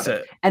talk about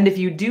it. And if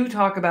you do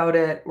talk about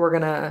it, we're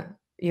going to,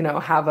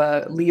 have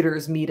a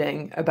leaders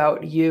meeting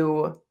about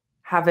you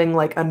having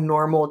like a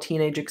normal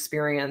teenage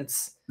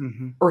experience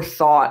or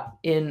thought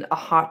in a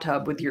hot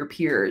tub with your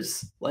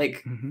peers.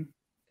 Like,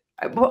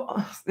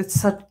 Well, it's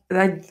such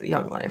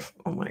Young Life.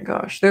 Oh my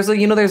gosh. There's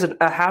there's a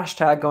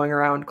hashtag going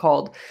around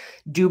called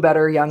Do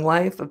Better Young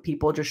Life, of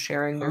people just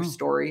sharing their Oh.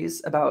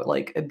 stories about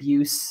like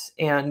abuse,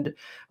 and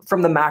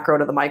from the macro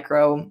to the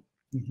micro,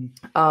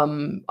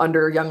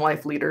 under Young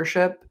Life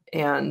leadership.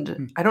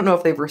 And I don't know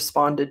if they've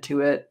responded to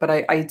it, but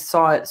I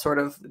saw it sort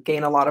of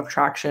gain a lot of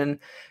traction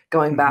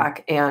going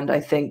back. And I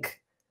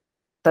think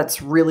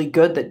that's really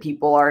good that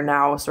people are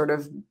now sort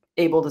of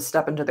able to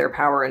step into their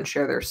power and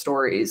share their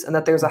stories, and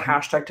that there's a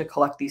hashtag to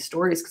collect these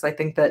stories. Because I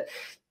think that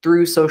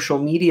through social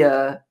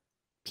media,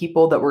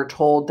 people that were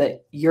told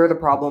that you're the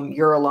problem,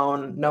 you're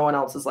alone, no one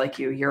else is like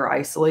you, you're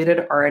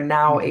isolated, are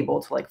now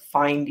able to like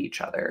find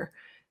each other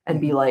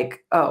and be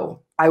like, oh,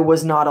 I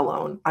was not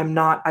alone.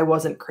 I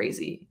wasn't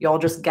crazy. Y'all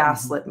just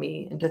gaslit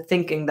me into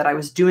thinking that I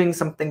was doing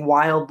something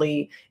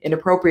wildly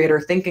inappropriate,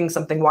 or thinking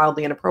something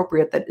wildly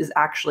inappropriate that is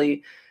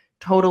actually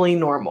totally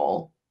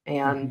normal.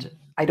 And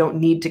I don't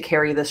need to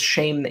carry this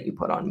shame that you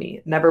put on me.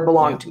 It never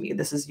belonged to me.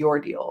 This is your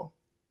deal.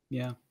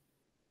 Yeah.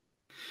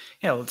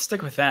 Yeah, let's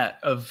stick with that,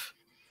 of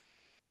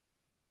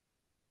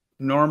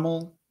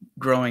normal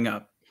growing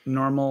up,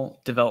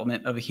 normal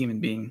development of a human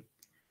being.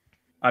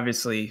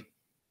 Obviously,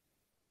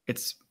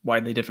 it's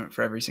widely different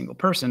for every single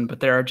person, but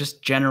there are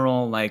just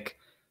general, like,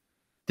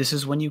 this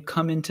is when you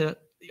come into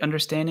the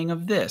understanding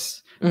of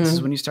this. This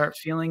is when you start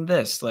feeling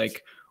this,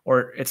 like,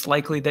 or it's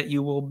likely that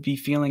you will be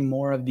feeling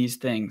more of these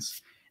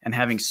things, and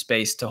having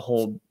space to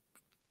hold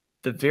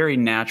the very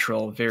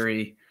natural,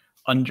 very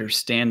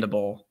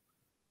understandable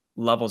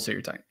levels that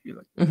you're talking,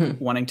 like,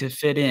 wanting to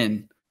fit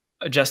in,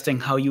 adjusting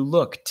how you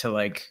look to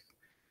like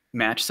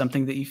match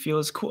something that you feel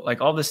is cool,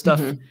 like all this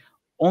stuff.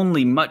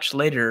 Only much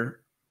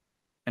later,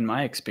 in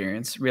my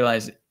experience,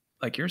 realize,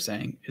 like you're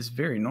saying, is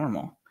very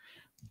normal,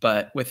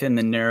 but within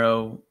the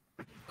narrow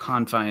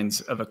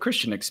confines of a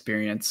Christian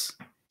experience,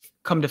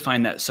 come to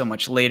find that so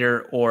much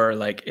later, or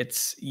like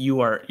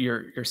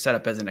you're set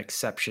up as an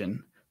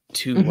exception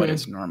to what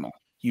is normal.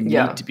 You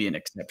need to be an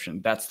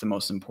exception. That's the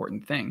most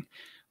important thing.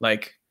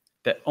 Like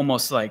that,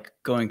 almost like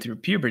going through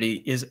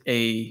puberty is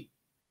a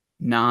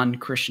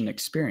non-Christian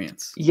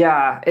experience.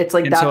 Yeah, it's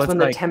like, And that's so it's when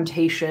the like,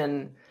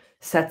 temptation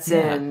sets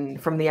in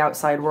from the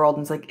outside world,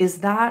 and it's like, is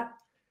that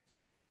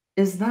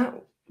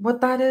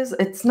what that is?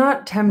 It's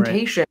not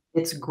temptation,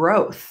 it's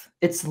growth.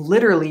 It's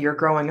literally you're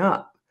growing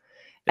up.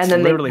 it's And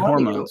then they literally tell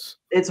you hormones.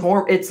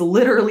 it's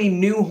literally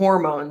new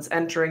hormones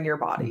entering your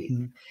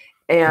body.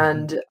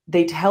 And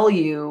they tell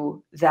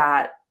you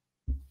that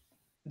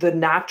the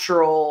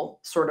natural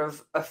sort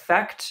of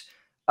effect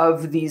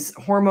of these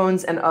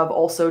hormones, and of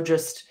also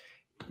just,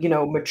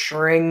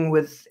 maturing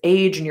with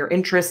age and your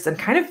interests, and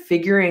kind of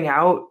figuring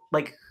out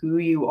like who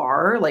you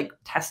are, like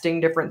testing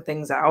different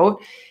things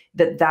out,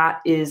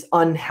 that is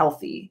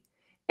unhealthy.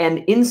 And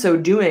in so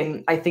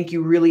doing, I think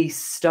you really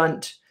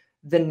stunt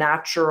the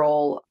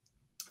natural,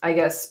 I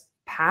guess,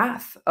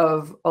 path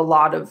of a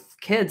lot of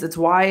kids. It's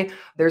why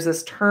there's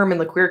this term in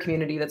the queer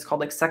community that's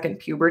called like second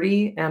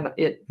puberty. And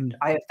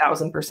I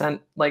 1,000%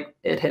 like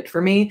it hit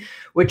for me,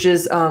 which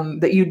is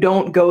that you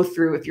don't go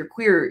through, if you're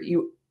queer,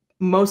 you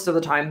most of the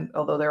time,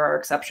 although there are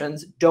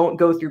exceptions, don't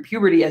go through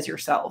puberty as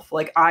yourself.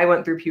 Like I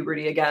went through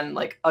puberty again,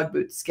 like Ugg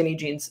boots, skinny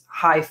jeans,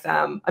 high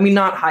femme. I mean,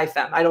 not high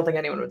femme. I don't think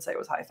anyone would say it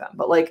was high femme,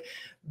 but like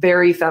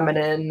very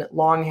feminine,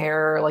 long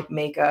hair, like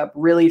makeup,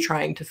 really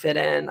trying to fit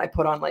in. I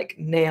put on like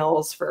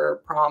nails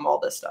for prom, all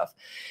this stuff.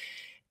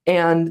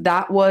 And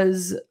that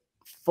was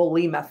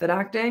fully method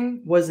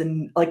acting.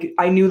 Like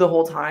I knew the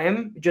whole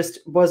time, just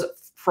was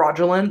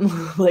fraudulent.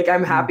 Like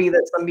I'm happy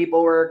that some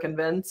people were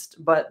convinced,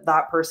 but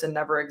that person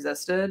never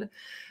existed.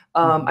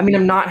 I mean,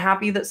 I'm not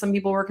happy that some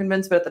people were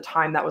convinced, but at the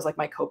time that was like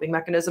my coping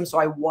mechanism. So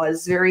I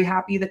was very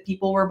happy that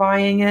people were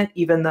buying it,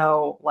 even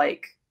though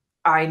like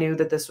I knew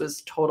that this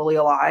was totally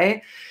a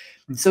lie.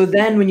 So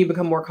then when you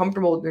become more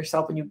comfortable with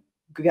yourself, when you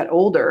get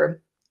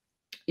older,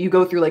 you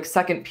go through like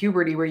second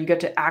puberty, where you get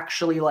to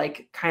actually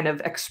like kind of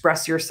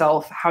express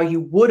yourself how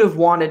you would have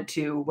wanted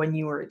to when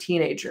you were a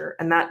teenager.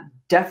 And that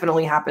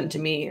definitely happened to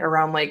me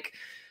around like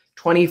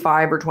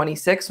 25 or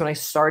 26, when I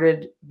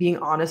started being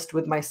honest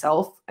with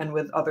myself and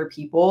with other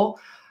people.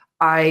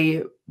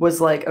 I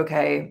was like,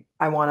 okay,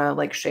 I want to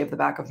like shave the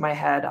back of my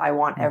head. I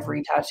want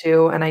every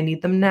tattoo, and I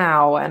need them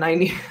now. And I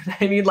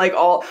need like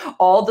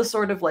all the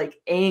sort of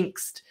like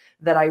angst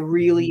that I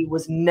really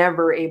was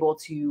never able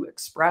to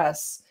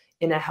express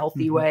in a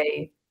healthy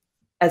way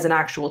as an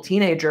actual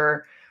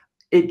teenager.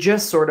 It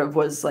just sort of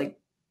was like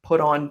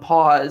put on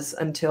pause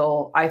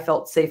until I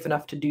felt safe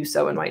enough to do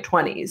so in my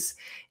 20s.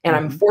 And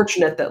I'm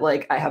fortunate that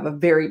like I have a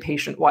very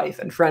patient wife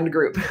and friend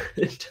group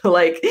to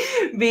like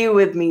be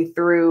with me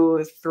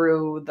through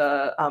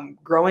the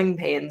growing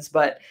pains.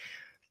 But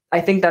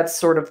I think that's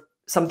sort of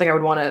something I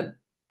would want to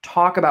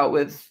talk about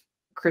with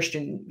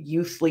Christian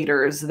youth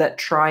leaders that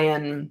try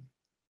and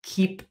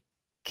keep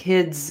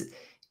kids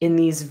in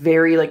these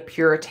very like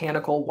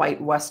puritanical white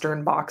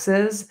Western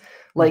boxes.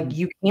 Like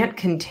you can't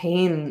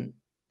contain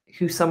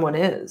who someone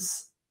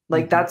is.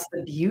 Like that's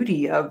the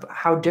beauty of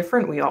how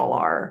different we all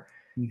are.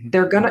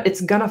 Mhm.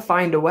 it's gonna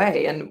find a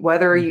way. And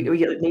whether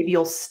Mhm. maybe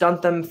you'll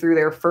stunt them through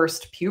their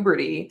first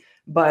puberty,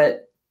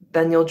 but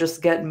then you'll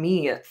just get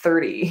me at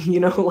 30,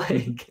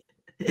 Mhm.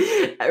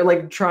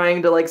 like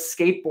trying to like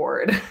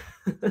skateboard.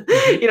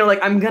 Mhm. Like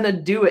I'm gonna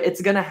do it.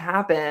 It's gonna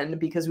happen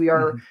because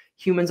Mhm.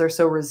 humans are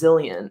so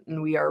resilient,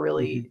 and we are Mhm.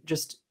 really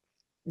just,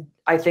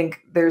 I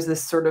think there's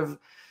this sort of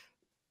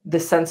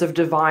this sense of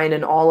divine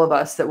in all of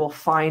us that will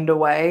find a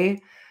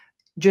way.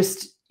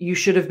 Just you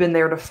should have been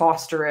there to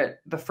foster it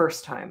the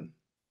first time.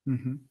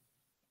 Mhm.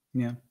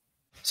 Yeah.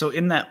 So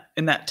in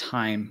that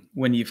time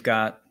when you've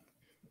got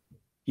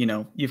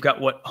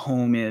what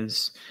home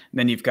is, and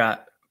then you've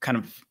got kind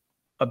of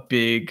a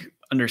big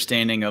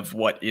understanding of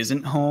what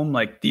isn't home,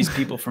 like these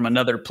people from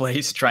another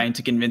place trying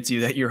to convince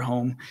you that your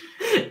home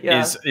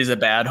Yeah. is a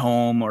bad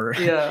home or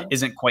Yeah.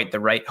 isn't quite the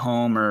right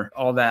home or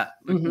all that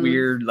like Hmm.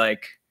 weird,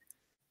 like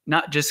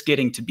not just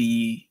getting to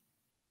be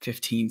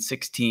 15,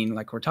 16,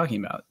 like we're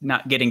talking about,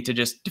 not getting to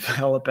just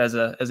develop as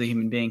a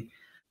human being.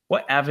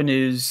 What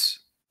avenues,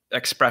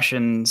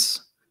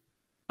 expressions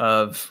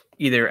of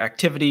either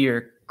activity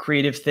or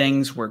creative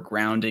things were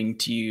grounding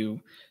to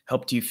you,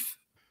 helped you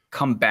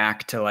come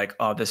back to like,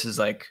 oh, this is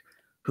like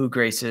who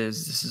Grace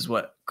is. This is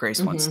what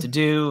Grace wants to Hmm.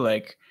 do.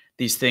 Like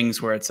these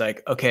things where it's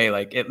like, okay,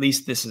 like at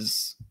least this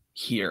is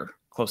here,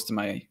 close to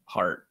my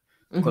heart,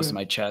 close to Hmm.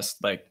 my chest.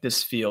 Like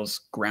this feels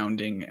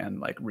grounding and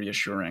like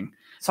reassuring.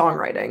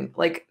 Songwriting,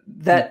 like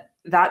Mm.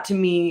 that to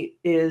me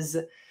is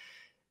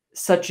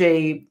such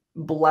a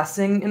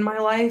blessing in my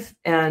life.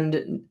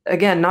 And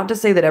again, not to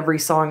say that every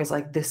song is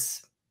like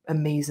this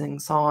amazing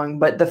song,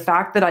 but the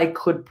fact that I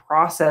could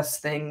process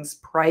things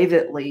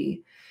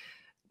privately,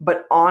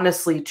 but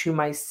honestly to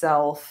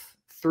myself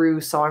through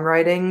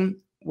songwriting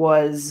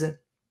was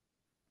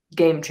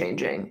game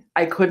changing.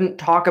 I couldn't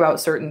talk about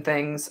certain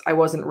things. I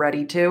wasn't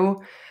ready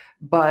to,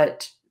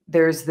 but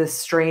there's this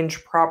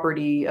strange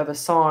property of a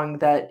song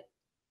that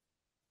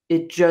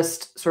it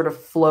just sort of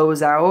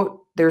flows out.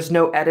 There's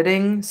no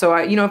editing. So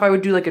if I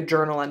would do like a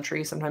journal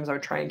entry, sometimes I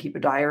would try and keep a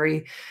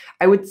diary.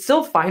 I would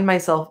still find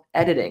myself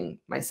editing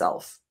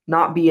myself,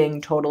 not being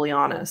totally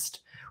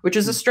honest, which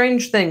is a Mm.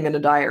 strange thing in a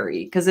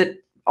diary because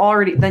it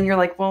already, then you're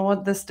like, well,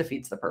 what, this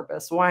defeats the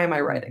purpose. Why am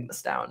I writing Mhm.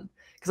 this down?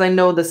 Because I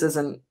know this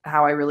isn't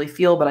how I really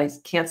feel, but I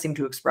can't seem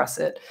to express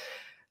it.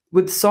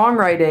 With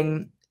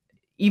songwriting,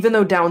 even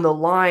though down the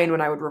line when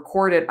I would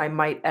record it, I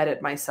might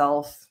edit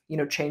myself,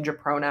 change a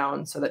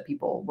pronoun so that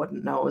people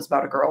wouldn't know it was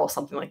about a girl,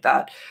 something like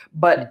that.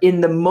 But Mm.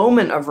 in the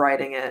moment of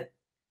writing it,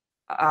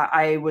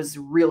 I was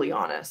really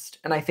honest.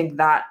 And I think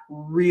that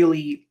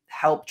really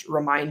helped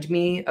remind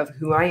me of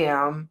who I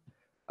am,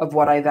 of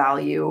what I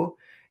value.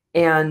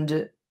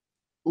 And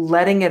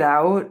letting it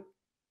out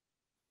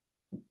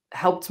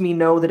helped me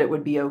know that it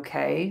would be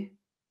okay.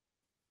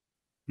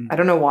 Mm. I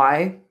don't know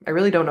why. I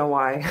really don't know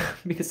why,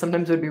 because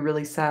sometimes it would be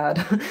really sad.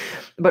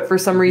 But for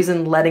some Mhm.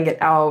 reason, letting it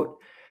out,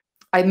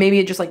 maybe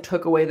it just like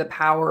took away the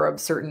power of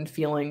certain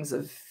feelings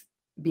of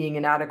being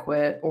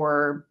inadequate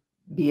or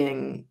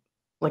being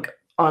like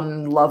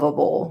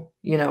unlovable.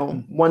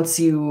 Mm. Once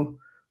you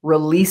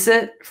release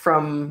it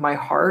from my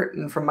heart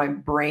and from my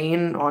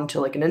brain onto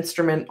like an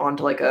instrument,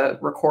 onto like a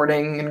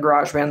recording in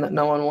GarageBand that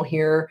no one will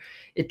hear,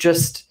 it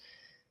just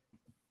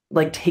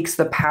like takes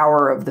the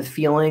power of the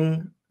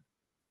feeling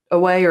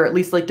away, or at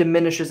least like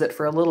diminishes it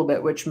for a little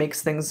bit, which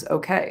makes things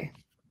okay.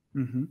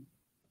 Mhm.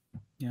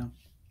 Yeah.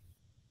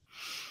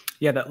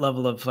 Yeah, that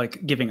level of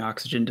like giving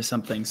oxygen to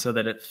something so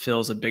that it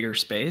fills a bigger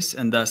space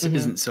and thus Hmm.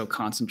 isn't so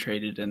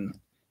concentrated and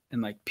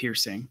like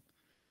piercing.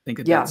 I think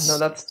that Yeah, no, that's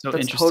that's so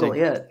that's totally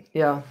interesting. it.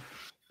 Yeah.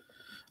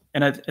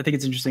 And I think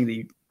it's interesting that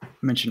you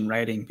mentioned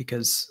writing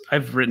because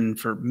I've written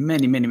for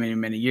many, many, many,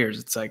 many years.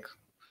 It's like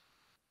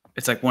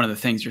one of the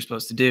things you're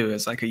supposed to do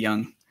as like a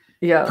young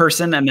Yeah.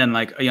 person and then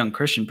like a young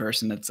Christian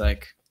person. It's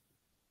like,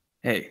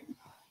 hey,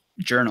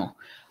 journal.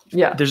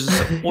 Yeah. There's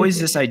always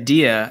this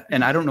idea,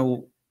 and I don't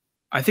know.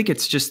 I think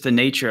it's just the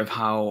nature of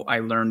how I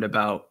learned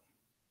about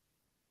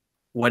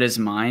what is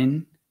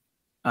mine,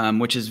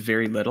 which is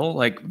very little.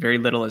 Like very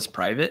little is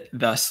private.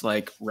 Thus,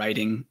 like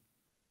writing,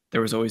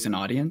 there was always an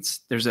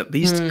audience. There's at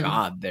least Mm.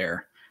 God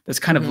there that's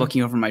kind of Mhm.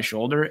 looking over my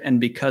shoulder. And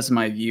because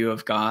my view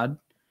of God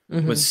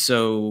was Mhm.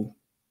 so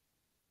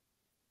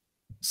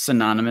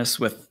synonymous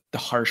with the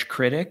harsh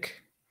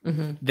critic,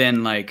 Mhm.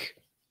 then like,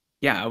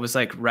 yeah, I was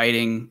like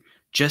writing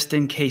just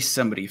in case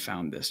somebody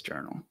found this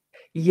journal.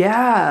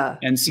 Yeah.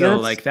 And Yeah, so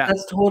that's like that,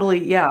 that's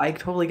totally, yeah, I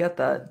totally get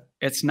that.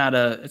 it's not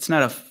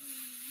a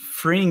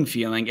freeing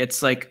feeling.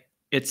 It's like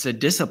it's a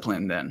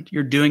discipline then.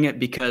 You're doing it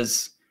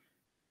because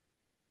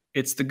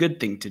it's the good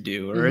thing to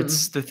do, or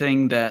it's Mhm. the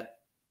thing that,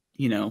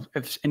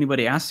 if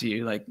anybody asks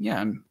you, like, yeah,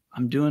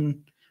 I'm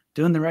doing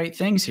the right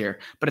things here.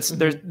 But it's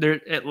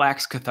Mhm. it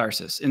lacks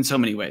catharsis in so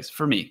many ways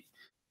for me.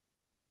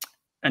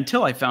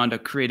 Until I found a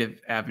creative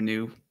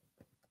avenue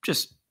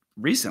just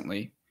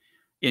recently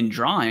in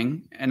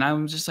drawing, and I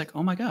was just like,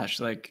 oh my gosh,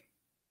 like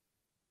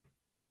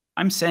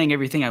I'm saying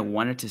everything I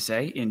wanted to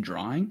say in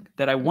drawing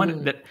that I wanted,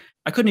 Mm. that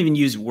I couldn't even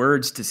use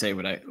words to say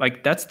what I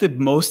like. That's the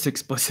most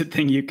explicit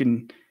thing you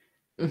can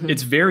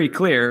It's very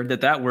clear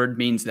that that word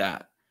means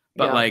that.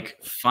 But Yeah. like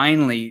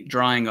finally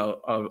drawing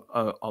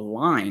a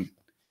line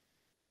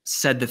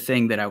said the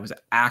thing that I was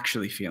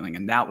actually feeling,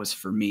 and that was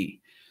for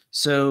me.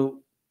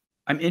 So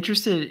I'm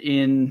interested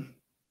in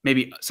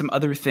maybe some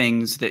other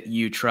things that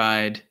you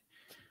tried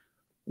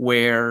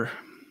where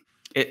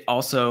it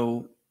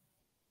also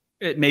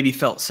it maybe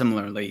felt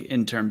similarly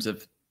in terms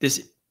of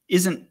this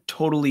isn't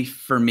totally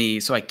for me,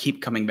 so I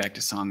keep coming back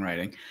to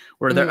songwriting.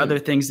 Were there other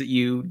things that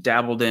you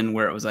dabbled in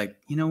where it was like,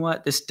 you know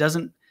what, this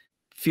doesn't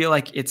feel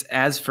like it's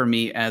as for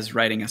me as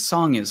writing a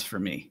song is for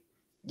me?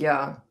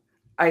 Yeah.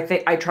 I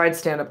think I tried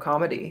stand-up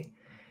comedy,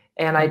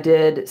 and I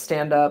did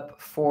stand up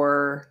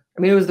for,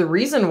 I mean, it was the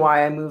reason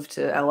why I moved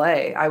to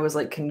LA. I was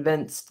like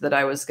convinced that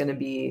I was going to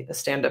be a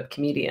stand-up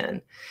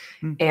comedian.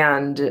 Hmm.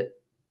 And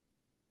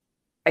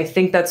I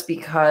think that's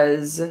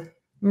because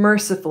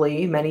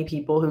mercifully, many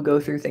people who go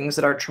through things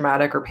that are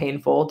traumatic or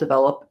painful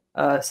develop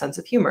a sense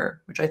of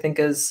humor, which I think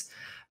is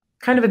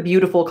kind of a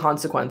beautiful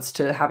consequence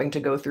to having to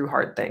go through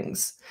hard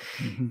things.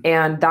 Mm-hmm.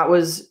 And that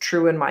was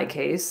true in my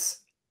case.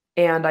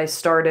 And I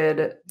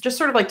started just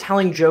sort of like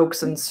telling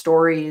jokes and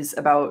stories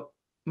about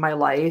my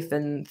life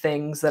and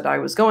things that I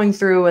was going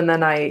through. And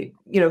then I,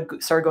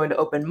 started going to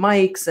open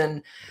mics,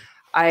 and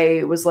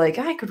I was like,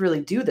 I could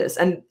really do this.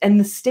 And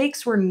the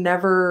stakes were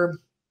never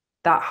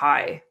that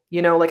high.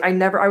 Like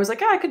I was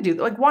like, I could do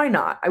that. Like, why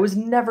not? I was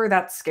never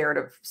that scared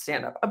of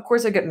stand up. Of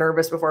course, I get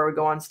nervous before I would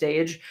go on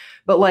stage,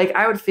 but like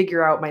I would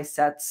figure out my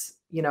sets,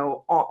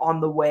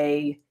 on the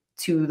way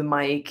to the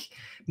mic.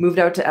 Moved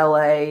out to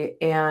LA,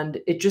 and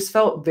it just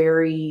felt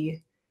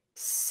very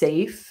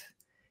safe.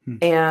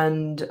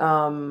 And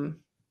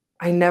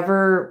I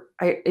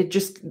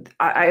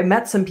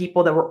met some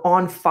people that were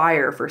on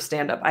fire for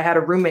stand-up. I had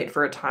a roommate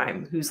for a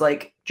time who's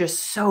like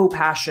just so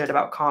passionate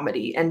about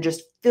comedy and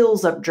just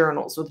fills up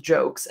journals with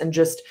jokes and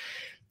just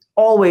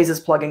always is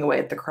plugging away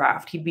at the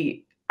craft. He'd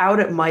be out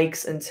at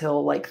mics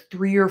until like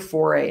 3 or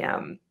 4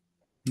 a.m.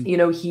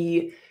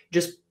 He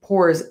just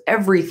pours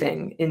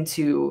everything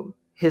into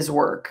his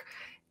work.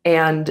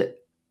 And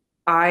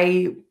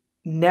I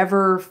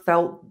never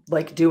felt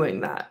like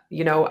doing that.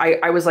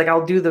 I was like,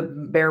 I'll do the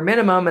bare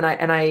minimum, and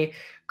I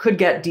could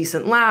get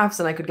decent laughs,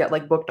 and I could get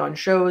like booked on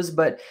shows,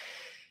 but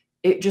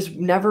it just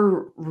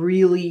never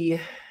really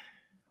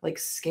like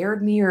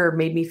scared me or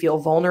made me feel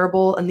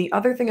vulnerable. And the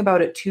other thing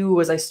about it too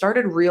was I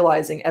started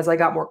realizing as I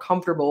got more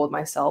comfortable with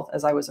myself,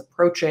 as I was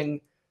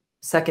approaching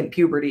second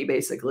puberty,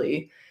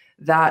 basically,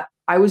 that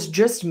I was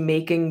just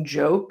making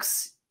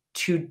jokes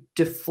to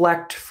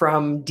deflect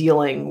from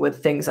dealing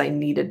with things I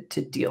needed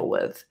to deal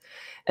with.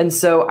 And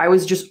so I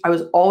was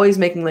always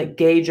making like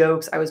gay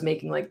jokes. I was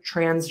making like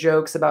trans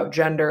jokes about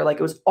gender. Like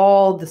it was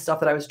all the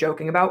stuff that I was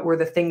joking about were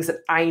the things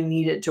that I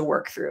needed to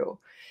work through.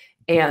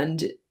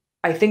 And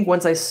I think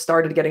once I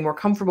started getting more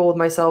comfortable with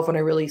myself, when I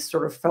really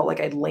sort of felt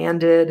like I'd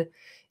landed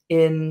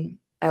in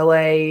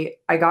LA,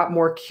 I got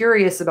more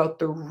curious about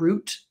the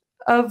root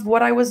of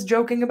what I was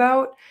joking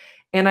about.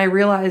 And I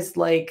realized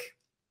like,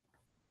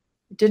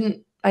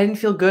 I didn't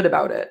feel good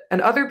about it.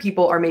 And other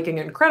people are making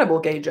incredible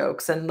gay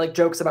jokes and like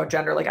jokes about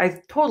gender. Like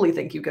I totally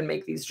think you can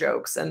make these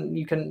jokes and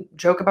you can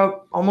joke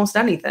about almost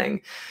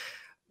anything.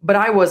 But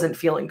I wasn't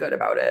feeling good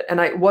about it. And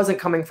I wasn't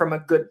coming from a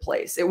good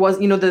place. It was,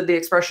 the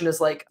expression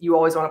is like, you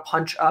always want to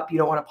punch up, you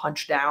don't want to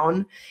punch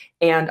down.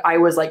 And I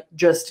was like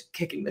just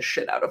kicking the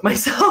shit out of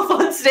myself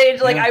on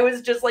stage. Like I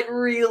was just like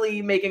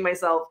really making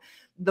myself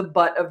the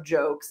butt of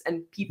jokes,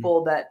 and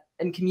people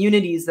and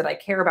communities that I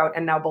care about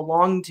and now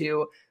belong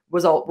to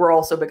were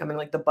also becoming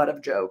like the butt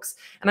of jokes.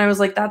 And I was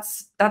like,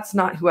 that's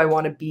not who I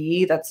want to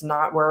be. That's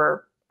not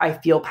where I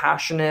feel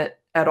passionate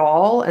at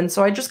all. And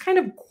so I just kind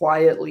of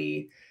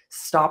quietly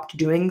stopped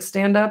doing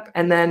stand-up.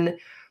 And then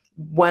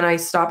when I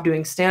stopped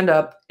doing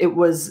stand-up, it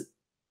was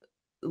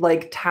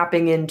like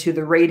tapping into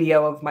the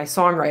radio of my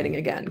songwriting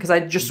again, because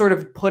I just sort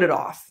of put it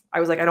off. I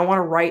was like, I don't want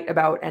to write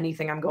about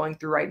anything I'm going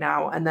through right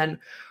now. And then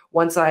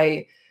once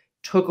I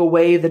took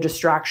away the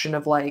distraction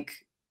of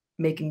like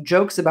making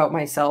jokes about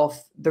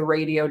myself, the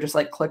radio just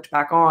like clicked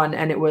back on.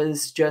 And it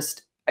was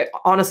just,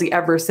 honestly,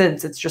 ever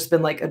since, it's just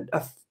been like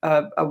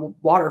a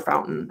water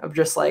fountain of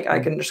just like, I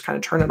can just kind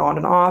of turn it on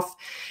and off.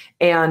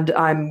 And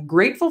I'm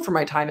grateful for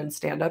my time in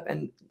stand-up.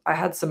 And I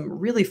had some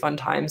really fun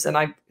times, and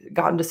I've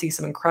gotten to see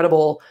some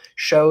incredible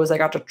shows. I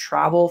got to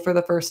travel for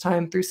the first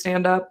time through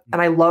stand-up,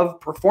 and I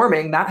love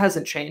performing. That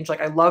hasn't changed.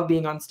 Like I love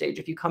being on stage.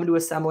 If you come to a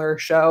Semler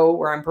show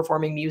where I'm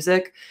performing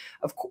music,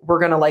 we're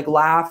going to like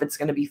laugh. It's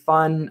going to be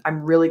fun.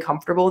 I'm really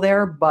comfortable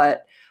there,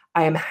 but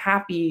I am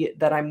happy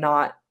that I'm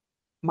not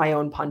my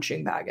own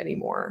punching bag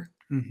anymore.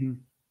 Mm-hmm.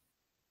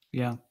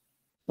 Yeah.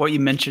 What you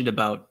mentioned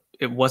about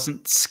it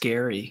wasn't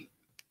scary.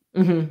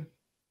 Mm-hmm.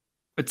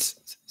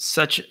 It's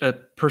such a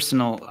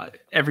personal,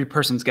 every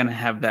person's going to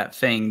have that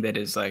thing that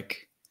is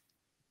like,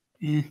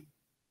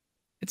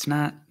 it's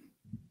not.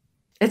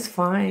 It's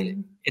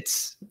fine.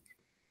 It's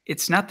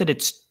not that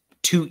it's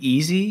too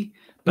easy,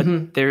 but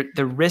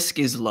the risk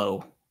is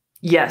low.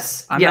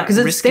 Yes.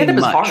 Because stand-up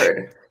is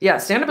hard. Yeah,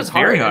 stand-up is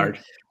hard. Very hard.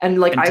 And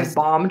like I've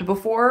bombed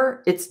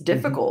before. It's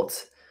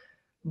difficult.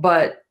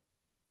 but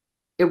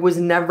it was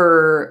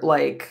never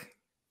like,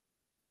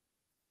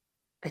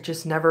 it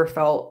just never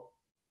felt,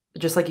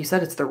 just like you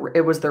said,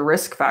 it was the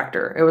risk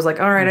factor. It was like,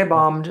 all right, I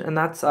bombed and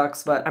that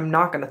sucks, but I'm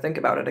not going to think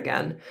about it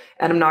again.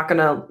 And I'm not going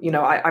to,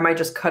 I might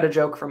just cut a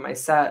joke from my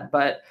set,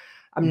 but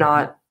I'm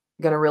not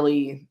going to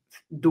really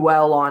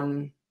dwell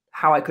on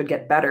how I could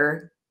get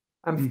better.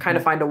 I'm kind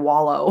of fine to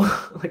wallow.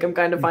 Like I'm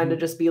kind of fine to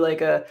just be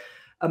like a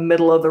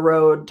middle of the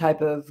road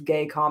type of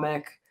gay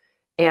comic.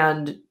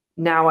 And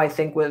now I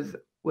think with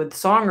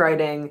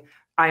songwriting,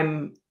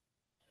 I'm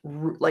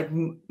like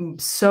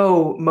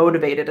so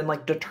motivated and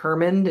like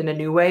determined in a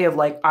new way of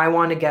like, I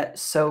want to get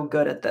so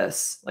good at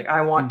this. Like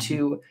I want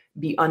to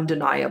be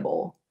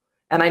undeniable.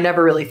 And I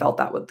never really felt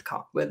that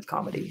with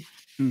comedy.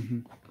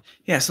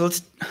 Yeah. So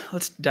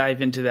let's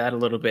dive into that a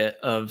little bit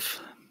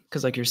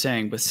because like you're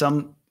saying, with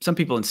some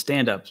people in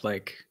stand-up,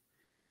 like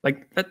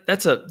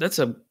that's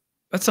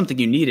something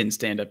you need in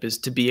stand-up, is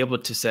to be able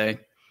to say,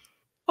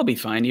 I'll be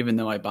fine even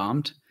though I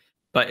bombed.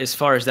 But as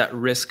far as that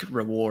risk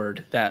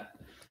reward, that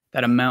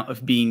amount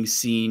of being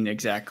seen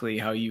exactly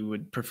how you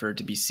would prefer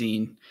to be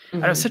seen,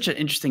 that was such an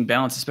interesting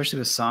balance, especially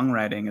with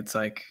songwriting. It's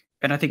like,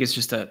 and I think it's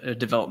just a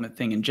development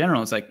thing in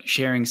general. It's like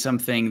sharing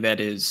something that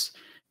is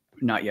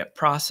not yet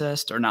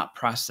processed or not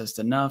processed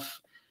enough.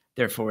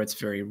 Therefore, it's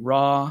very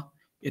raw.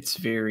 It's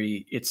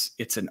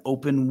an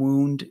open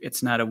wound.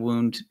 It's not a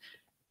wound.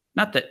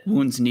 Not that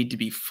wounds need to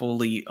be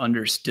fully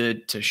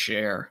understood to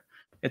share.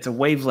 It's a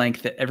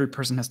wavelength that every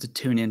person has to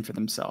tune in for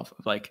themselves.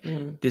 Like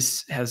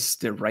this has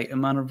the right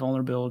amount of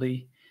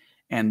vulnerability,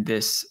 and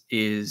this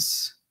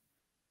is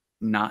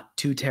not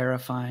too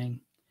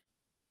terrifying.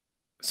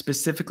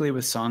 Specifically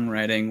with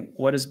songwriting,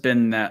 what has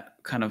been that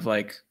kind of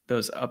like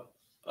those up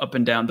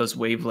and down, those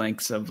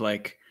wavelengths of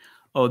like,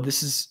 oh,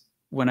 this is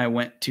when I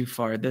went too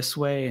far this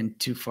way and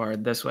too far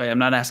this way. I'm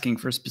not asking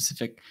for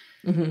specific,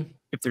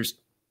 if there's,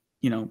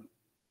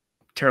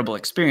 terrible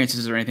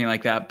experiences or anything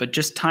like that, but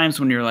just times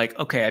when you're like,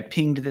 okay, I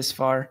pinged this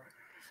far.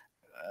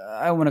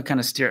 I want to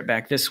kind of steer it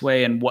back this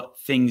way, and what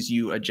things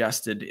you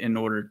adjusted in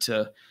order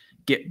to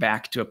get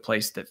back to a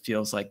place that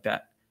feels like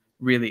that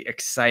really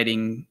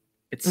exciting.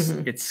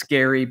 It's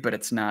scary, but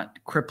it's not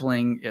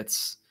crippling.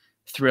 It's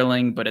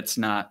thrilling, but it's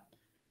not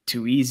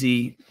too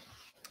easy.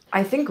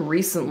 I think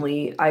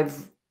recently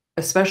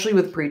especially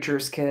with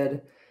Preacher's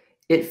Kid,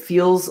 it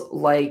feels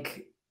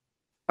like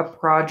a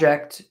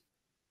project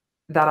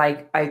that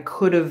I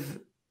could have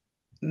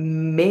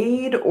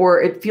made, or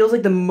it feels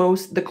like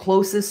the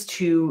closest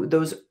to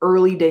those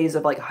early days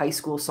of like high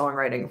school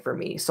songwriting for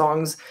me.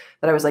 Songs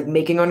that I was like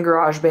making on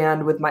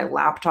GarageBand with my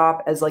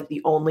laptop as like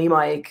the only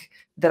mic,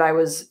 that I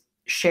was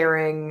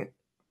sharing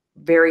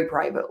very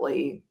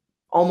privately,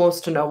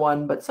 almost to no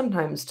one, but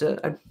sometimes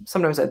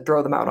I'd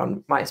throw them out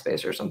on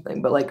MySpace or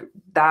something. But like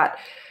that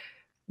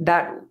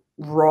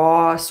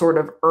raw sort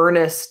of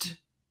earnest,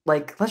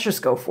 like, let's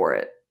just go for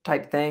it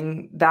type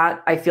thing,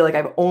 that I feel like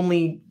I've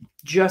only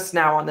just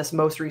now on this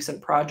most recent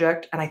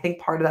project. And I think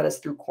part of that is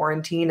through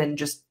quarantine, and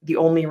just the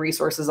only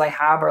resources I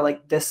have are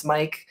like this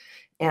mic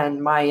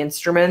and my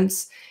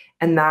instruments.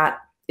 And that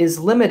is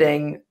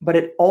limiting, but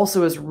it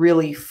also is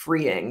really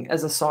freeing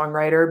as a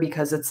songwriter,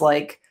 because it's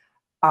like,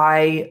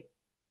 I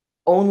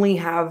only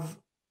have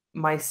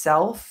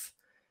myself.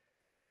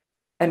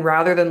 And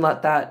rather than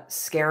let that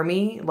scare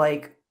me,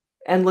 like,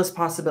 endless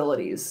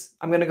possibilities.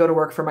 I'm going to go to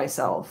work for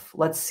myself.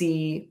 Let's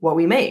see what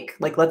we make.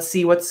 Like, let's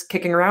see what's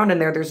kicking around in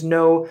there. There's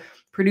no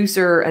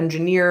producer,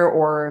 engineer,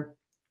 or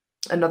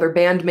another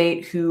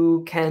bandmate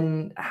who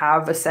can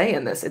have a say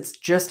in this. It's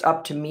just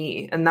up to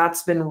me. And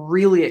that's been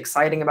really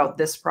exciting about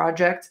this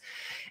project.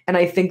 And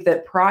I think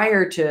that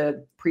prior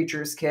to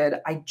Preacher's Kid,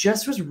 I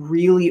just was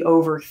really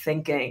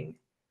overthinking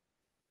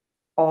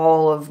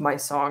all of my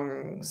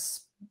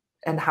songs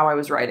and how I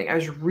was writing. I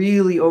was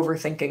really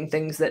overthinking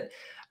things that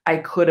I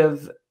could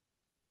have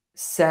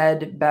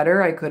said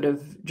better. I could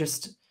have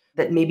just,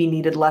 that maybe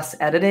needed less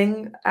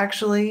editing,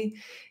 actually.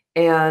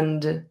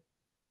 And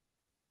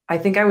I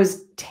think I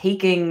was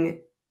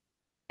taking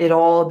it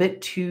all a bit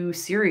too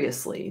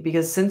seriously,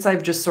 because since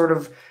I've just sort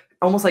of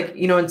almost like,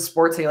 in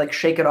sports, they like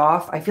shake it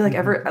off. I feel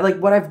like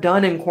what I've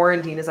done in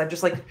quarantine is I've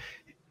just like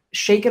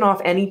shaken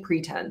off any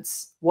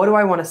pretense. What do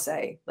I want to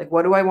say? Like,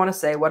 what do I want to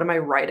say? What am I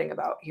writing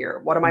about here?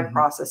 What am I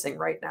processing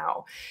right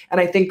now? And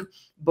I think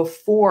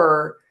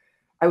before,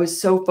 I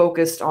was so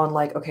focused on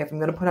like, okay, if I'm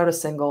going to put out a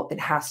single, it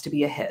has to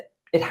be a hit.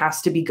 It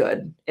has to be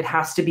good. It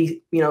has to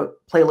be,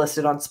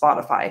 playlisted on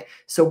Spotify.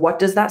 So what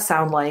does that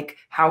sound like?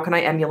 How can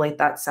I emulate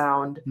that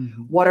sound?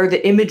 What are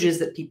the images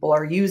that people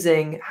are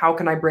using? How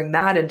can I bring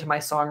that into my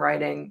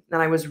songwriting?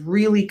 And I was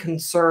really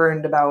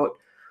concerned about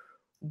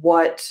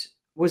what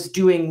was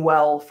doing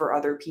well for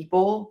other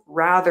people,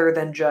 rather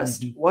than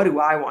just, what do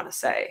I want to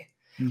say?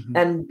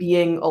 And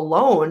being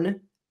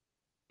alone,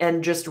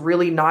 and just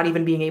really not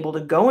even being able to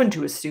go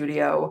into a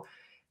studio,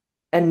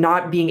 and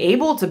not being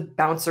able to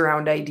bounce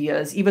around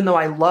ideas, even though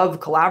I love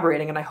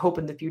collaborating and I hope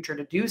in the future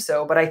to do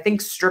so. But I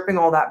think stripping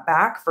all that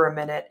back for a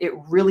minute, it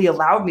really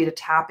allowed me to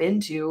tap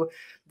into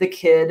the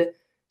kid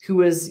who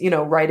was,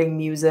 writing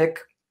music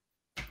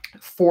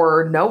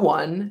for no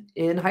one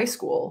in high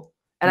school.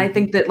 And I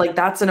think that like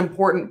that's an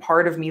important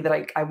part of me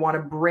that I want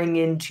to bring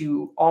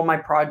into all my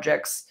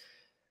projects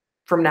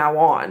from now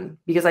on,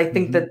 because I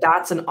think that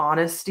that's an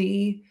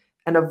honesty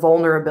and a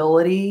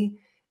vulnerability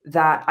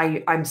that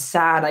I'm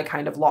sad I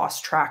kind of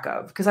lost track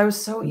of, because I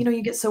was so, you know,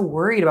 you get so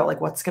worried about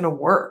like what's going to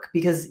work,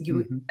 because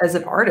you as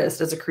an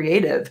artist, as a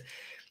creative,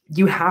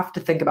 you have to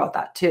think about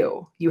that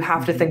too. You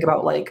have to think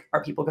about like,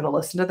 are people going to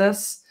listen to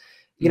this?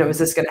 You know, is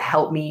this going to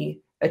help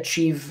me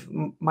achieve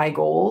my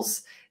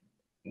goals?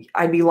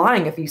 I'd be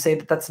lying if you say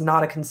that that's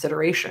not a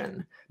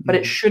consideration, but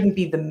it shouldn't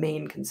be the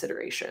main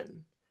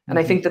consideration. And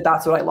I think that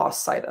that's what I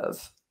lost sight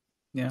of.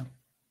 Yeah.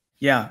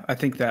 Yeah. I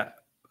think that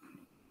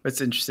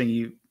it's interesting.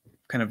 You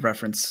kind of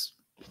reference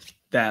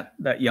that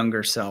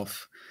younger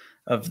self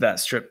of that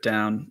stripped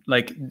down,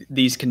 like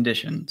these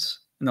conditions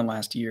in the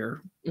last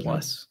year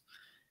plus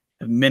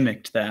have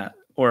mimicked that,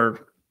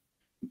 or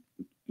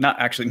not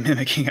actually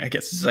mimicking, I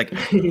guess it's like,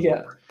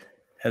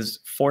 has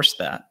forced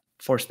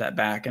that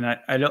back. And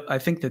I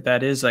think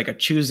that is like a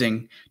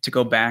choosing to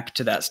go back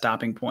to that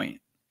stopping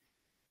point,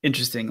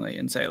 interestingly,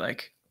 and say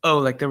like, oh,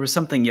 like there was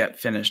something yet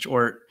finished,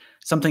 or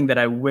something that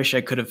I wish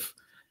I could have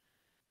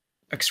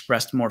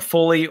expressed more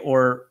fully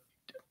or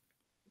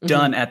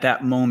done at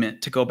that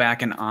moment, to go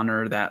back and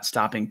honor that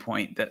stopping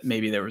point, that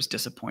maybe there was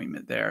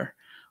disappointment there,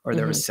 or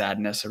there was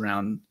sadness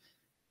around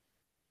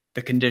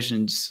the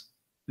conditions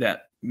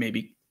that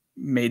maybe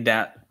made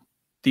that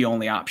the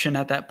only option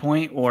at that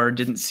point, or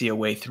didn't see a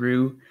way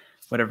through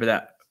whatever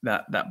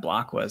that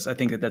block was. I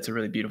think that that's a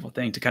really beautiful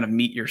thing, to kind of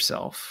meet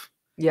yourself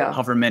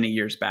however many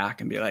years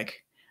back and be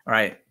like, all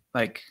right,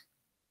 like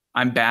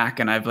I'm back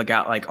and I've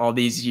got like all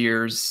these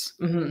years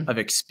of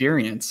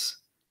experience.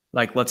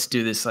 Like, let's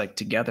do this like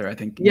together. I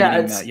think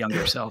meeting that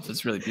younger self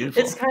is really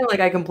beautiful. It's kind of like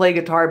I can play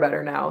guitar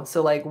better now.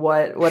 So like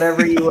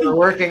whatever you were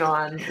working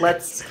on,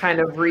 let's kind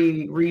of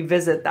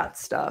revisit that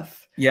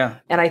stuff. Yeah.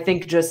 And I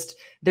think just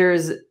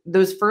there's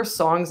those first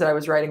songs that I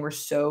was writing were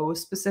so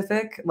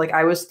specific. Like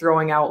I was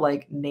throwing out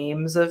like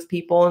names of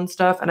people and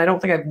stuff. And I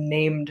don't think I've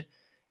named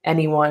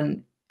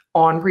anyone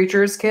on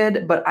Preacher's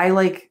Kid, but I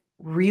like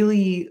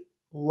really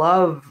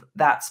love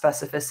that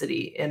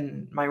specificity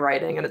in my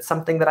writing. And it's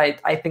something that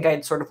I think I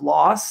had sort of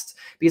lost,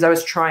 because I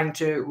was trying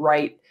to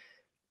write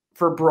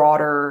for a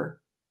broader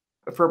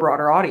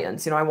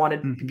audience. You know, I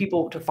wanted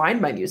people to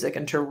find my music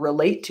and to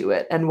relate to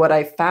it. And what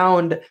I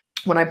found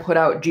when I put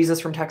out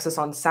Jesus from Texas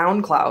on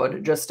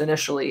SoundCloud, just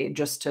initially,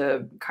 just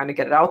to kind of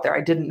get it out there,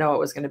 I didn't know it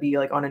was going to be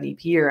like on an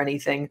EP or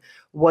anything,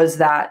 was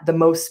that the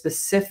most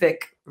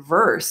specific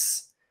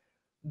verse,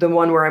 the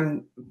one where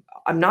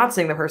I'm not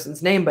saying the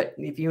person's name, but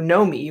if you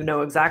know me, you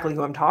know exactly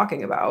who I'm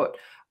talking about,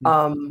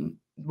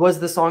 was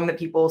the song that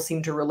people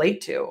seem to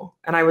relate to.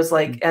 And I was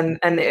like, and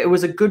it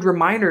was a good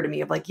reminder to me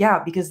of like,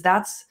 yeah, because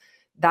that's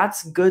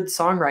good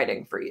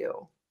songwriting for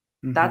you.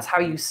 That's how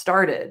you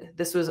started.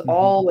 This was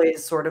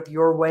always sort of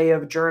your way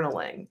of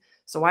journaling.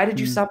 So why did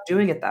you stop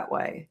doing it that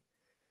way?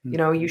 You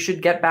know, you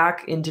should get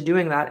back into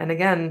doing that. And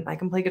again, I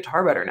can play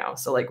guitar better now.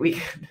 So like we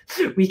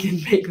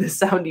can make this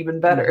sound even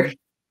better.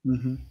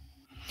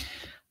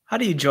 How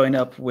do you join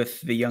up with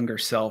the younger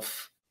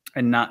self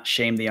and not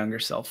shame the younger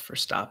self for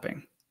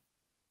stopping?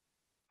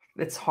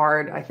 It's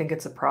hard. I think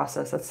it's a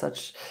process.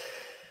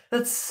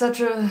 That's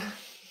such a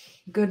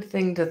good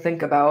thing to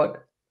think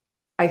about.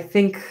 I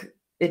think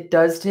it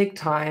does take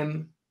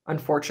time,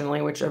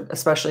 unfortunately, which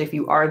especially if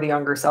you are the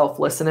younger self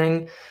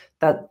listening,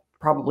 that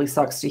probably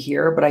sucks to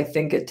hear, but I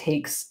think it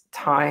takes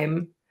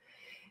time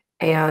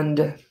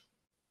and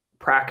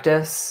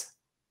practice.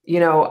 You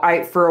know,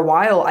 for a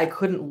while, I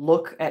couldn't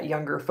look at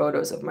younger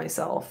photos of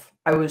myself.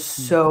 I was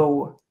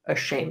so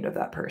ashamed of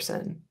that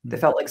person. They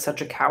felt like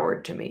such a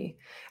coward to me.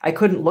 I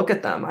couldn't look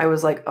at them. I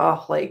was like,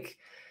 oh, like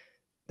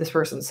this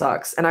person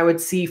sucks. And I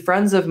would see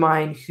friends of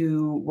mine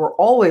who were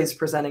always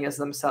presenting as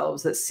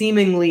themselves, that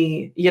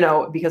seemingly, you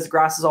know, because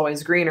grass is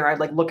always greener, I'd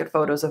like look at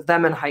photos of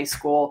them in high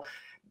school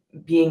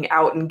being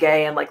out and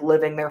gay and like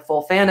living their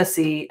full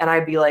fantasy. And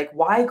I'd be like,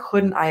 why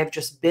couldn't I have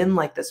just been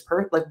like this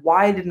person? Like,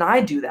 why didn't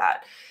I do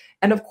that?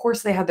 And of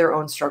course they had their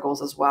own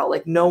struggles as well.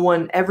 Like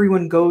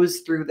everyone goes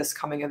through this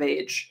coming of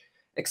age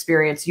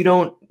experience. You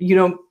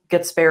don't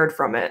get spared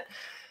from it.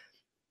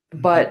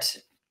 But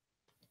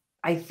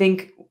I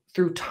think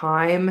through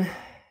time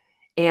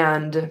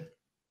and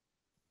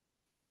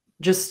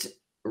just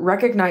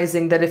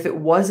recognizing that if it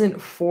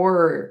wasn't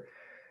for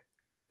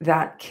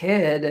that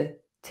kid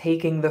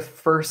taking the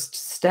first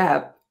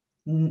step,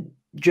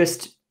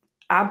 just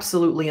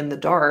absolutely in the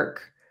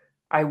dark,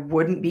 I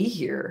wouldn't be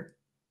here,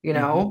 you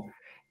know,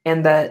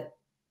 and that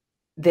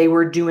they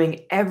were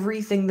doing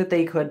everything that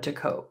they could to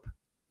cope.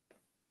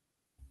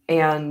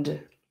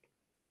 And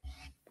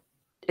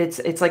it's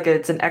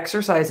an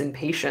exercise in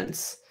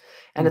patience.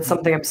 And it's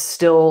something I'm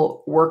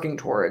still working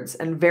towards.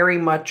 And very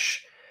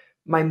much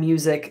my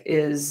music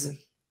is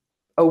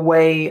a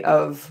way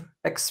of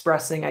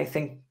expressing, I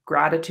think,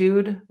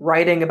 gratitude,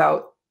 writing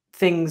about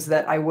things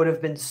that I would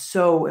have been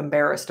so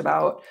embarrassed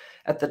about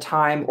at the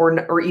time,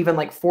 or even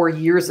like 4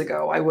 years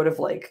ago, I would have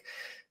like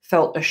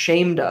felt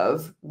ashamed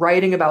of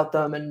writing about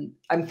them. And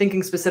I'm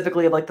thinking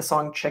specifically of like the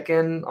song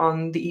Chicken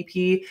on the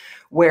EP,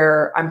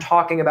 where I'm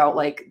talking about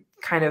like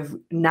kind of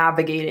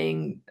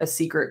navigating a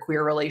secret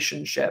queer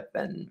relationship,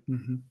 and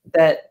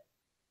that,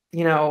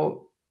 you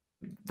know,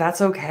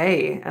 that's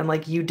okay. And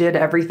like, you did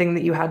everything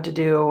that you had to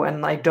do.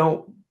 And I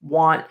don't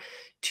want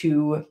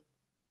to,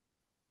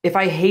 if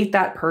I hate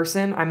that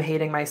person, I'm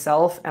hating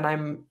myself, and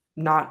I'm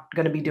not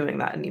going to be doing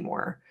that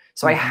anymore.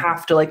 So I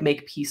have to like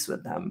make peace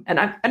with them. And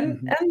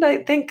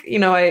I think, you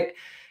know, I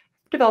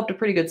developed a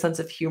pretty good sense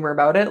of humor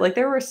about it. Like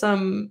there were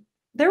some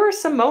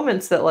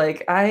moments that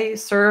like I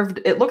served,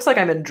 it looks like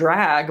I'm in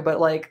drag,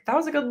 but like that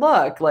was a good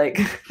look. Like,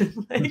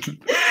 like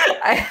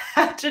I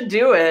had to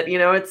do it, you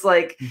know. It's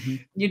like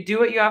you do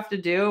what you have to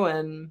do,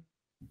 and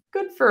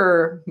good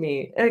for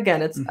me.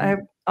 Again, it's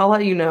I'll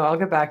let you know. I'll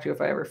get back to you if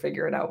I ever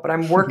figure it out, but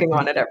I'm working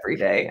on it every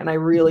day. And I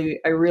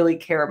really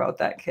care about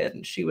that kid.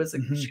 And she was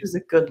a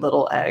good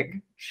little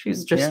egg.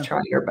 She's just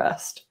trying her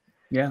best.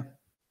 Yeah.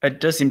 It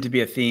does seem to be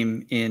a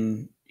theme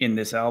in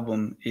this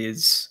album,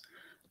 is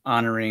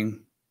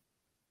honoring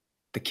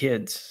the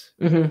kids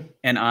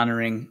and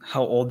honoring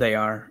how old they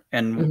are.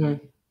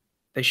 And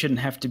they shouldn't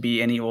have to be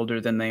any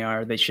older than they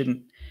are. They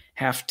shouldn't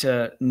have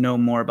to know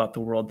more about the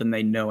world than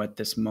they know at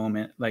this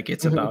moment. Like,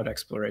 it's about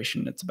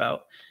exploration. It's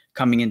about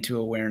coming into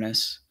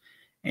awareness.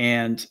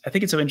 And I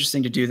think it's so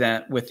interesting to do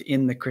that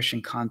within the Christian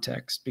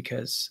context,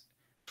 because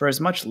for as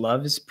much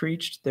love is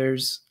preached,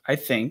 there's, I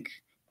think,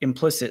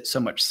 implicit so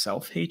much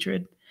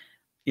self-hatred.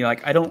 You know,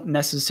 like, I don't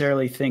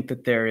necessarily think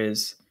that there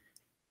is,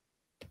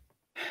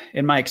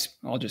 in my,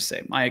 I'll just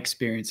say my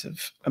experience of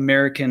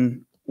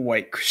American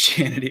white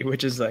Christianity,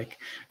 which is like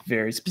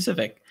very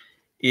specific,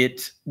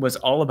 it was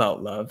all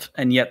about love.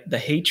 And yet the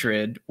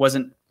hatred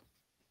wasn't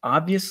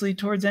obviously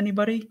towards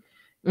anybody.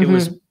 It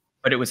was,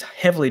 but it was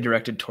heavily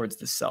directed towards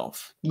the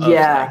self.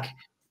 Yeah. Like,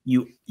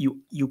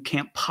 you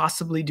can't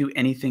possibly do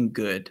anything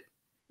good.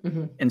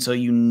 And so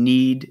you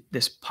need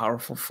this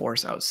powerful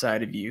force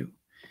outside of you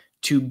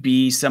to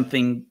be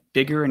something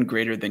bigger and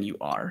greater than you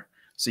are.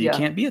 So you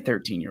can't be a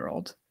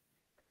 13-year-old.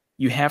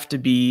 You have to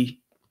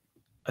be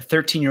a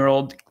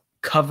 13-year-old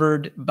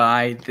covered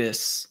by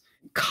this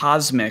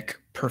cosmic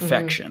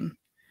perfection,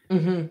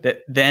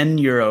 that then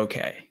you're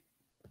okay,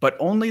 but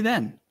only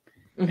then.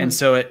 And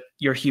so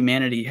your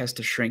humanity has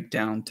to shrink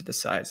down to the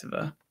size of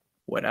a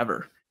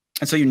whatever.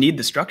 And so you need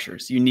the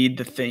structures, you need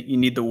the thing, you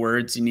need the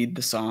words, you need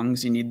the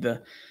songs, you need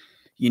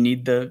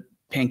the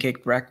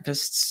pancake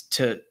breakfasts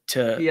to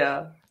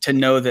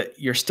know that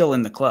you're still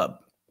in the club.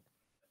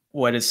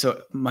 What is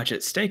so much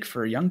at stake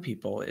for young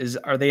people is,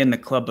 are they in the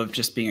club of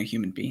just being a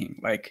human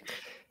being? Like,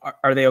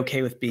 are they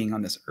okay with being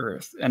on this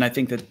earth? And I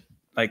think that,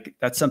 like,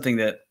 that's something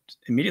that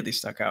immediately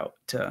stuck out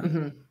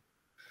to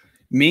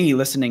me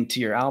listening to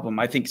your album.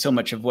 I think so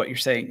much of what you're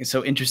saying is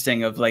so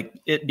interesting, of like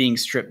it being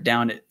stripped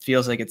down. It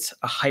feels like it's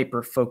a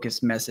hyper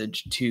focused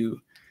message to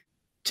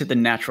the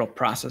natural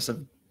process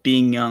of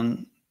being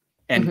young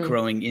and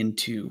growing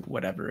into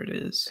whatever it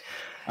is.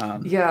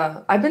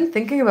 I've been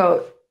thinking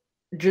about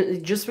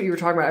just what you were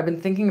talking about. I've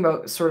been thinking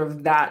about sort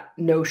of that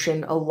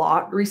notion a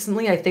lot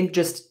recently. I think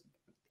just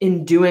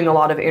in doing a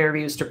lot of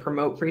interviews to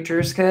promote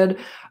Preacher's Kid,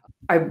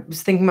 I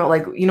was thinking about,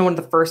 like, you know, one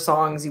of the first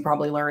songs you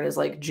probably learn is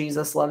like,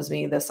 Jesus loves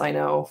me, this I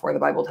know, for the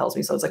Bible tells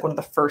me so. It's like one of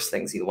the first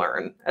things you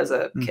learn as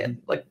a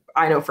kid. Like,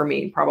 I know for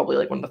me, probably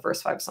like one of the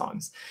first 5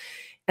 songs.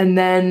 And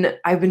then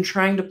I've been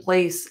trying to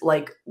place,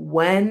 like,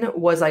 when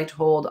was I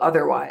told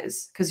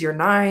otherwise? Because you're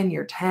 9,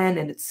 you're 10,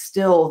 and it's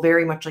still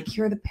very much like,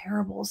 here are the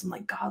parables, and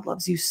like, God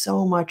loves you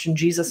so much, and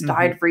Jesus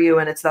died for you.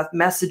 And it's that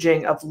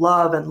messaging of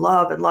love and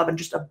love and love and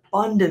just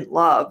abundant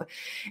love.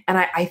 And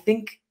I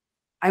think,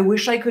 I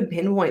wish I could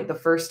pinpoint the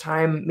first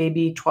time,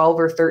 maybe 12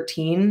 or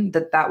 13,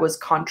 that was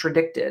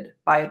contradicted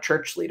by a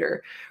church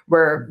leader,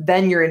 where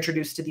then you're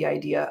introduced to the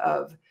idea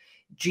of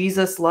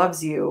Jesus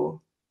loves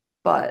you,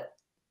 but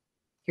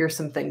here's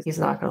some things he's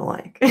not going to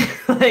like.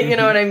 Like, you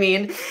know what I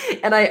mean?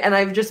 And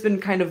I've just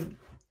been kind of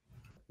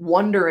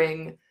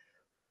wondering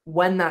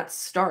when that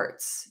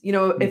starts. You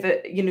know, if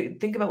it, you know,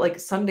 think about like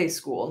Sunday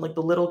school and like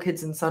the little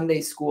kids in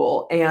Sunday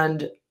school.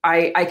 And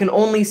I can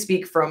only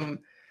speak from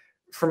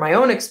my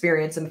own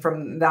experience and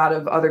from that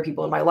of other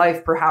people in my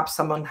life. Perhaps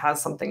someone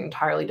has something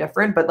entirely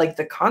different, but like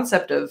the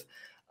concept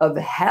of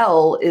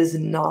hell is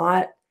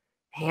not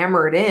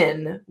hammered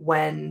in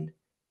when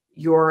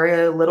you're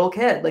a little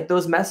kid. Like,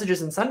 those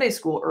messages in Sunday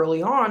school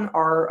early on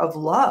are of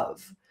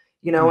love,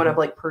 you know, and of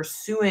like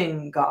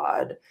pursuing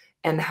God,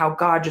 and how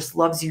God just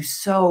loves you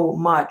so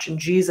much, and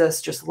Jesus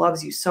just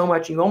loves you so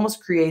much. You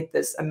almost create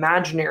this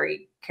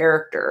imaginary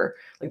character,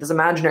 like this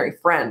imaginary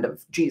friend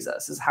of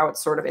Jesus, is how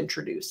it's sort of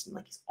introduced, and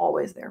like, he's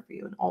always there for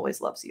you and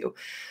always loves you.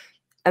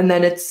 And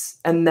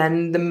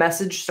then the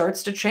message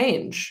starts to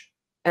change,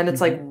 and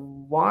it's like,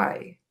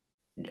 why?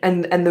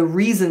 And the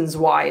reasons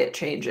why it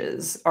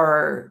changes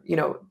are, you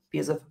know,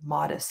 because of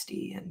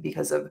modesty and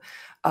because of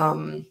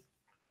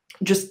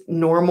just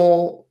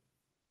normal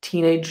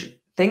teenage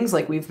things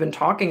like we've been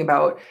talking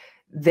about.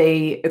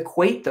 They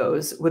equate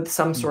those with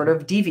some sort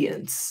of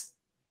deviance.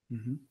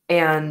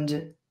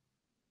 And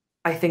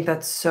I think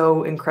that's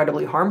so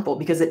incredibly harmful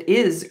because it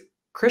is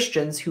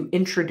Christians who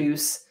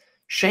introduce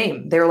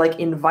shame. They're like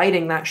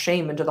inviting that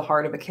shame into the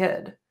heart of a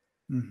kid.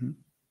 Mm-hmm.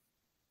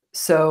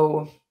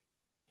 So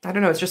I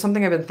don't know. It's just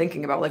something I've been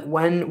thinking about. Like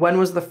when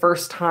was the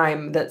first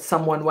time that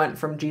someone went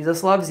from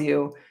Jesus loves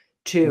you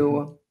Mm-hmm.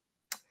 to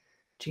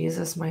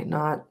Jesus might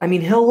not. I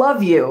mean, he'll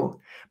love you,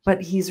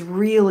 but he's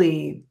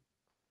really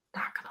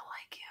not gonna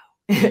like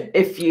you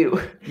if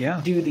you Yeah.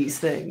 do these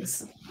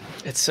things.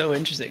 It's so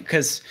interesting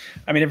because,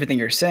 I mean, everything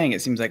you're saying,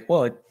 it seems like,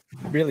 well, it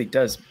really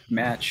does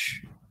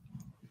match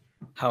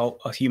how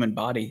a human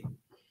body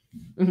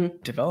Hmm.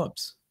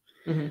 develops.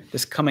 Hmm.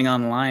 This coming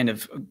online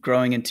of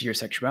growing into your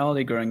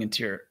sexuality, growing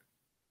into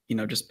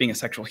your, just being a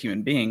sexual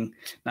human being,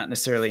 not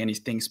necessarily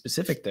anything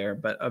specific there,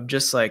 but of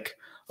just like,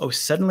 oh,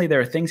 suddenly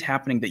there are things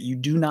happening that you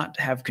do not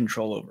have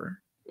control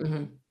over.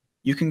 Hmm.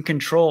 You can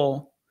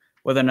control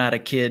whether or not a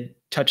kid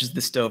touches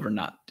the stove or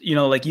not.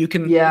 Like you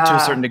can, to a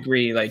certain Yeah.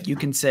 degree, like you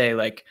can say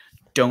like,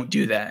 don't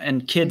do that.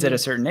 And kids at a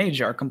Hmm. certain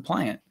age are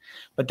compliant.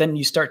 But then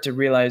you start to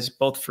realize,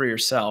 both for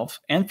yourself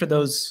and for Hmm.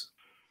 those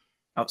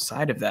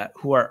outside of that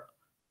who are,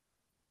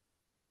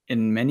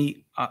 in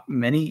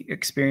many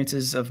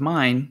experiences of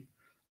mine,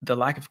 the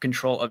lack of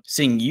control of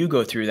seeing you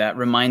go through that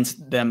reminds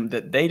them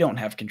that they don't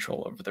have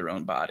control over their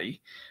own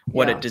body,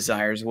 what it Yeah.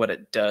 desires, what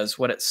it does,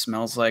 what it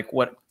smells like,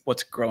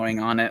 what's growing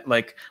on it,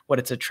 like what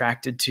it's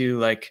attracted to,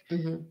 like.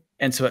 Hmm.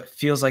 And so it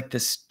feels like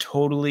this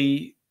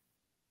totally,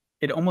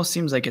 it almost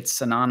seems like it's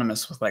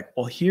synonymous with like,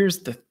 well, here's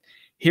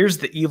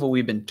the evil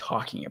we've been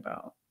talking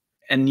about.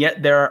 And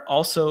yet there are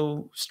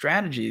also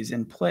strategies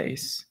in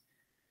place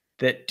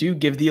that do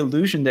give the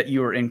illusion that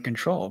you are in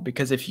control,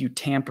 because if you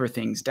tamper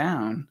things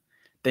down,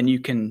 then you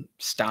can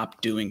stop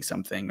doing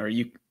something,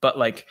 but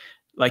like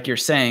you're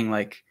saying,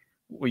 like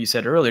what you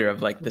said earlier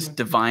of like this Hmm.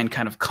 divine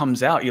kind of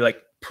comes out, you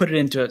like put it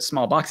into a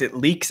small box, it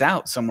leaks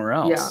out somewhere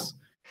Yeah. else.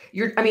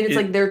 I mean, it's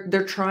like It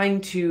they're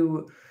trying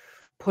to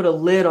put a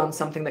lid on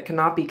something that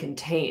cannot be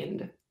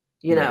contained,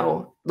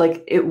 Right.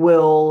 like it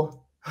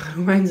will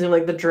reminds me of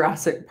like the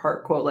Jurassic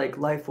Park quote, like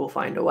life will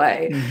find a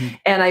way. Mm-hmm.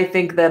 And I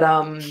think that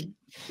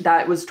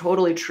that was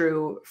totally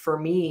true for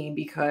me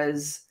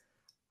because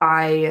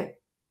I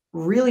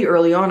really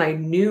early on I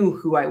knew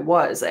who I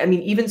was. I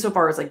mean, even so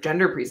far as like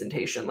gender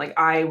presentation, like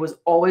I was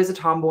always a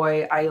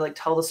tomboy. I like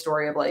tell the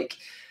story of like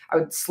I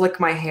would slick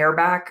my hair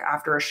back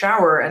after a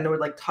shower and it would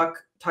like tuck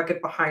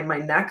it behind my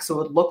neck so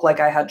it would look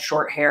like I had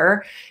short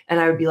hair, and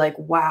I would be like,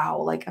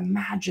 wow, like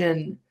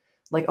imagine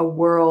like a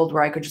world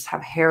where I could just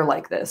have hair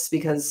like this,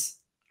 because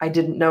I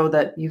didn't know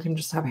that you can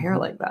just have hair Mm-hmm.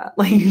 like that.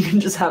 Like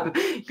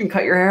you can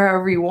cut your hair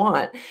however you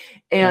want. Right.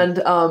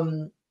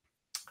 And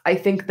I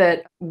think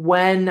that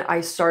when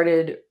I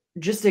started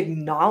just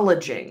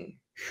acknowledging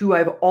who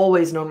I've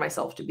always known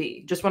myself to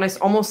be, just when I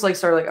almost like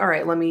started like, all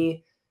right, let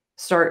me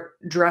start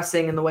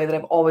dressing in the way that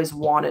I've always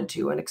wanted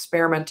to and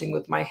experimenting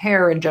with my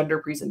hair and gender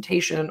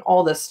presentation and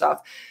all this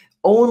stuff,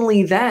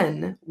 only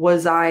then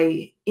was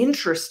I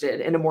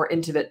interested in a more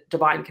intimate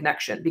divine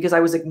connection, because I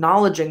was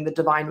acknowledging the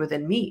divine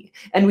within me.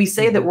 And we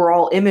say that Mm-hmm. we're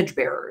all image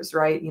bearers,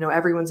 right?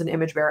 Everyone's an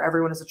image bearer,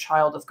 everyone is a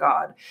child of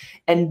God.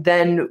 And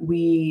then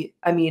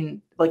I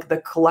mean, like the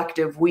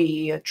collective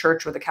we, a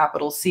church with a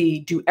capital C,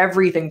 do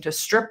everything to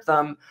strip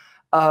them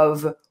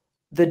of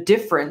the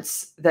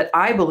difference that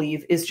I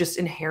believe is just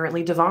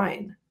inherently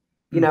divine.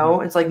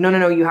 Mm-hmm. It's like,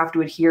 no, you have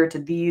to adhere to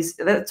these.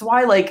 That's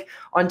why, like,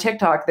 on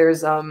TikTok,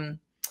 there's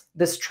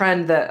this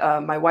trend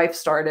that my wife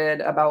started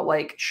about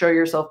like show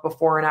yourself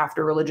before and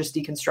after religious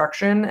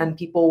deconstruction, and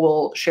people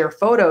will share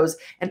photos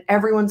and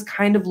everyone's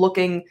kind of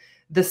looking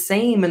the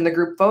same in the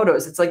group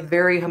photos. It's like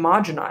very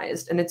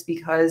homogenized, and it's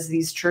because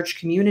these church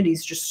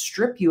communities just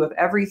strip you of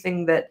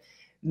everything that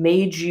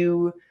made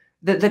you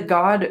that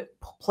God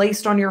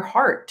placed on your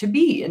heart to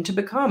be and to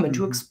become and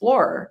to Mm-hmm.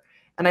 explore.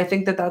 And I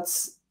think that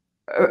that's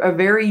a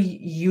very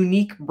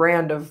unique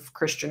brand of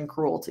Christian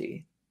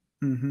cruelty.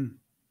 Mm-hmm.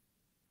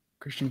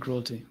 Christian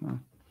cruelty. Wow.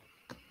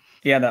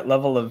 Yeah, that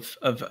level of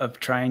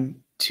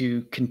trying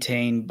to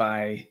contain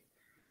by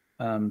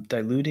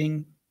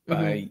diluting, Hmm.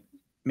 by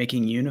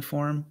making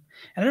uniform.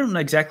 And I don't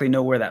exactly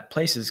know where that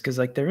place is, because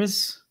like there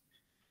is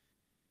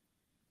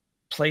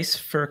place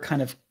for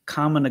kind of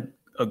common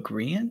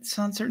agreements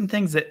on certain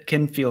things that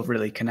can feel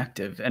really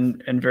connective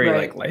and very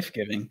like Right.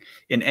 life-giving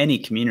in any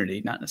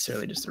community, not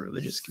necessarily just a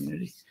religious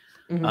community.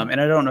 Hmm.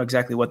 And I don't know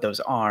exactly what those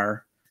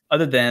are,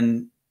 other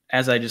than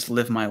as I just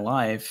live my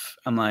life,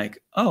 I'm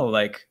like, oh,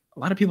 like a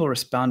lot of people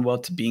respond well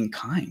to being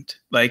kind.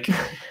 Like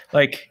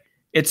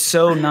it's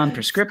so It's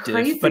non-prescriptive,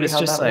 but crazy it's how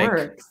just that like,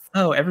 works.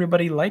 oh,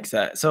 everybody likes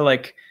that. So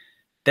like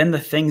then the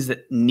things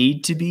that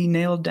need to be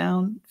nailed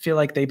down feel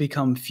like they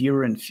become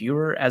fewer and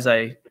fewer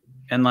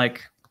and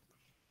like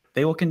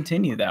they will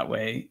continue that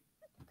way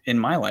in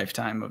my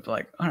lifetime of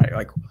like, all right,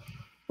 like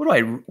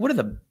what are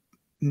the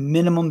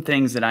minimum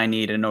things that I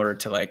need in order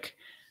to like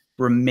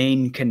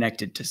remain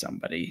connected to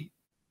somebody?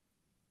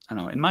 I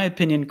don't know. In my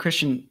opinion,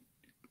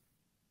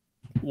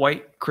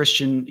 white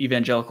Christian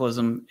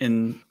evangelicalism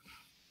in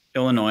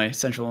Illinois,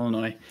 central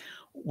Illinois,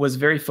 was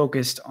very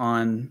focused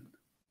on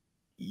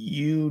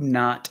you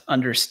not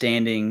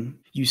understanding,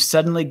 you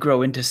suddenly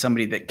grow into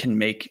somebody that can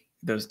make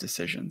those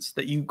decisions,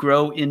 that you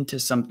grow into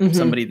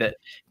somebody that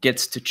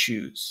gets to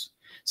choose.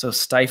 So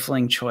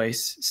stifling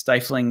choice,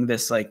 stifling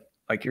this, like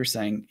you're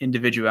saying,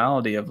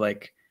 individuality of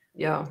like,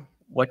 Yeah.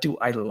 what do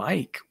I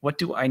like? What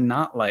do I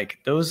not like?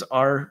 Those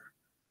are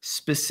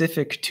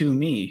specific to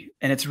me.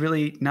 And it's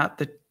really not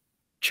the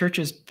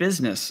church's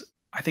business.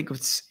 I think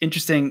what's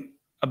interesting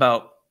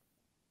about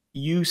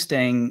you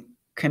staying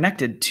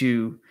connected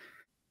to,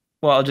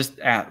 well, I'll just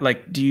add,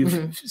 like, do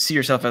you see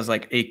yourself as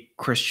like a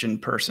Christian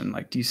person?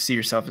 Like, do you see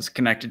yourself as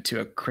connected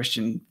to a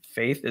Christian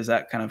faith? Is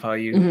that kind of how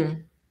you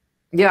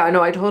Yeah,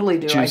 no, I totally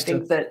do. I choose to?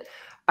 think that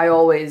I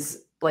always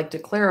like to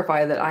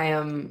clarify that I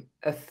am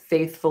a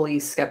faithfully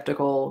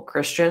skeptical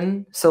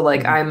Christian. So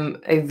like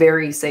I'm a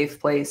very safe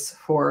place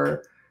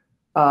for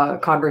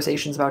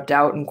conversations about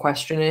doubt and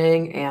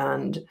questioning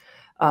and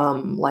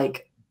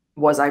like,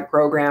 was I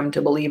programmed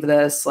to believe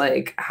this?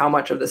 Like, how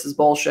much of this is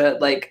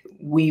bullshit? Like,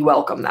 we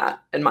welcome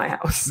that in my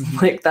house.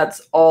 Like, that's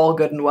all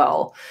good and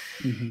well.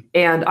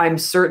 And I'm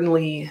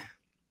certainly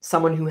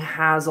someone who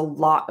has a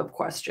lot of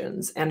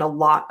questions and a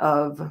lot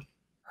of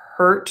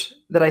hurt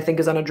that I think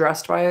is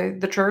unaddressed by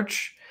the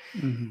church.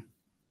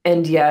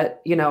 And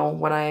yet, you know,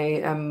 when I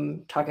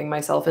am tucking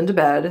myself into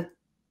bed,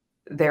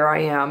 there I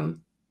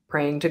am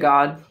praying to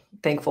God,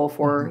 thankful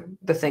for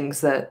the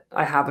things that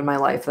I have in my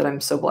life that I'm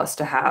so blessed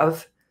to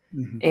have.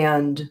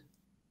 And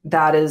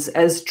that is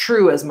as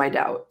true as my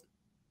doubt,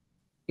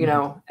 you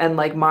know, and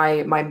like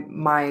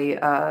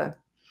my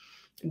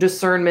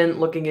discernment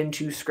looking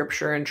into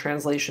scripture and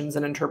translations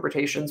and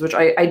interpretations, which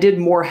I did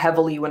more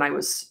heavily when I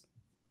was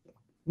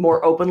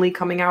more openly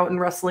coming out and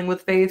wrestling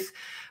with faith,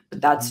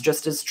 but that's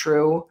just as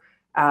true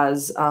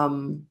as,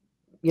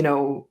 you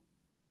know,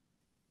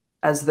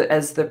 as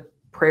the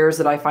prayers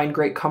that I find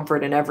great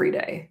comfort in every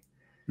day.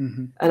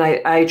 And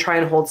I try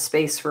and hold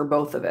space for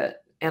both of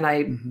it. And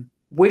I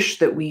wish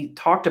that we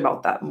talked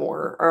about that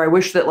more, or I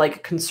wish that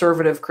like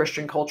conservative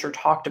Christian culture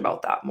talked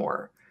about that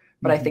more,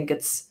 but I think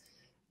it's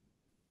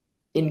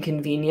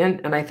inconvenient.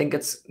 And I think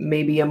it's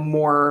maybe a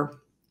more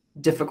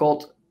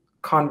difficult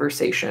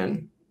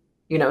conversation,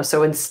 you know?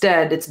 So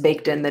instead it's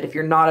baked in that if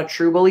you're not a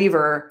true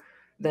believer,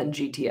 then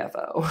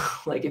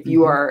GTFO. Like if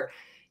you are,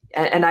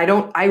 and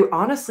I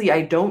honestly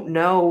don't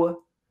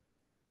know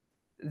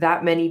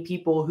that many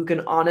people who can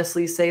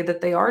honestly say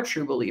that they are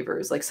true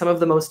believers. Like some of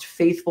the most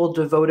faithful,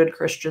 devoted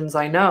Christians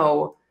I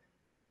know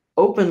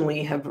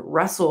openly have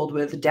wrestled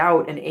with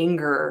doubt and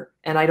anger.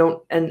 And I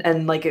don't,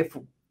 and like, if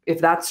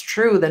that's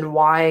true, then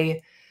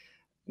why,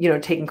 you know,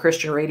 taking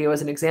Christian radio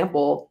as an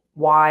example,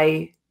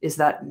 why is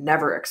that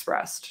never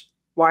expressed?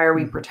 Why are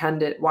we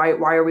why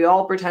are we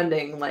all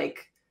pretending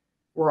like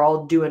we're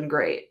all doing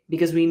great?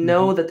 Because we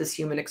know that this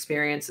human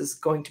experience is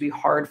going to be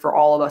hard for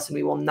all of us and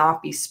we will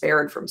not be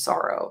spared from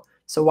sorrow.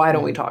 So why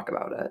don't we talk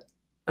about it?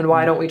 And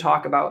why don't we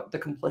talk about the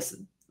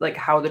complicit, like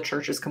how the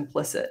church is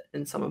complicit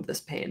in some of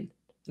this pain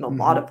and a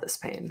lot of this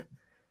pain?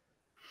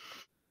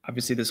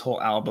 Obviously, this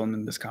whole album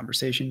and this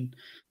conversation,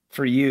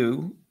 for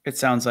you, it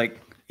sounds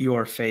like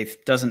your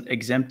faith doesn't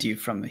exempt you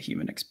from the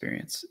human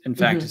experience. In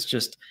fact,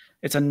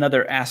 it's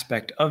another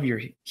aspect of your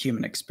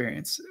human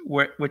experience,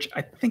 which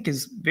I think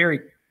is very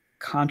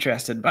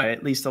contrasted by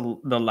at least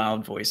the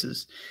loud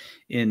voices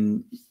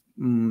in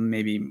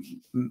maybe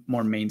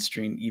more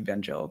mainstream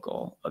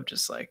evangelical, of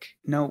just like,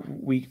 no,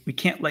 we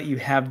can't let you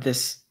have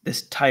this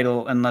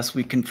title unless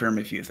we confirm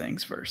a few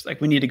things first. Like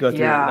we need to go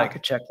through like a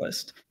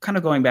checklist. Kind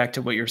of going back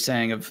to what you're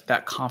saying of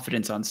that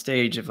confidence on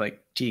stage of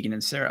like Tegan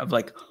and Sarah, of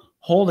like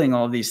holding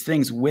all of these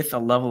things with a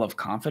level of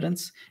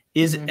confidence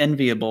is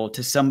enviable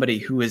to somebody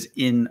who is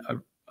in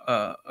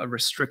a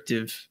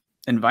restrictive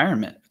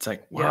environment. It's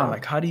like, wow,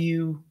 like how do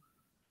you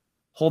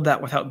hold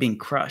that without being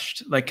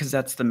crushed? Like, because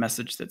that's the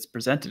message that's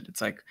presented. It's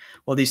like,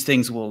 well, these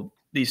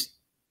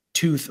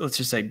two, let's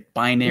just say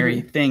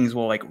binary things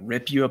will like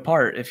rip you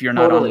apart if you're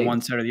not on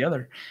one side or the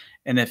other.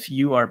 And if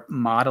you are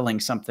modeling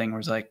something where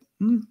it's like,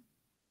 I'm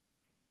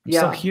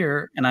still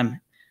here and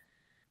I'm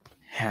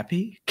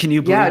happy. Can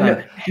you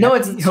believe no,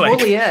 it's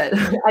totally it.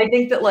 I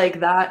think that like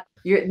that,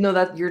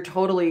 you're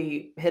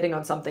totally hitting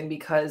on something,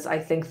 because I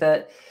think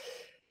that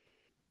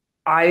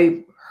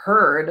I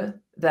heard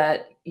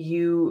that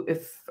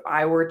if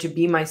I were to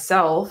be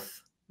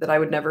myself, that I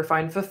would never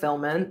find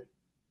fulfillment.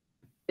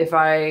 If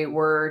I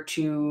were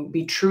to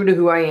be true to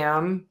who I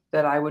am,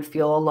 that I would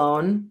feel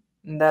alone,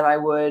 and that I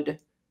would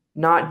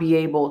not be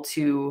able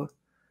to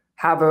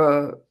have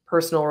a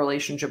personal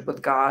relationship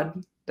with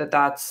God,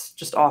 that's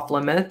just off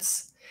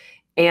limits.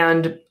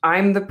 And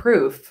I'm the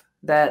proof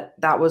that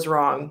that was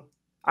wrong.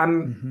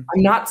 I'm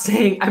not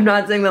saying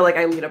that like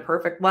I lead a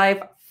perfect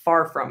life.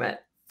 Far from it.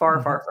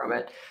 Far from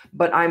it.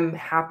 But I'm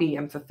happy.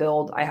 I'm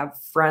fulfilled. I have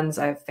friends.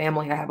 I have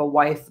family. I have a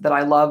wife that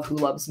I love who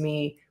loves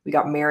me. We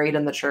got married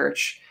in the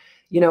church.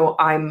 You know,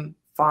 I'm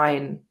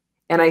fine.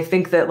 And I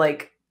think that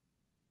like,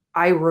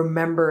 I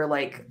remember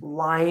like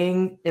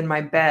lying in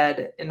my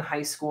bed in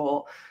high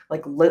school,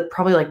 like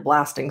probably like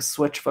blasting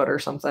Switchfoot or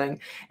something,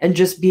 and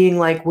just being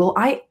like, will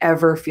I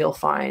ever feel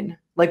fine?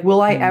 Like,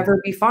 will I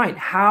ever be fine?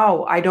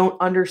 How? I don't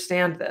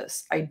understand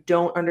this. I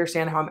don't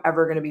understand how I'm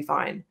ever going to be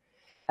fine.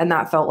 And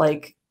that felt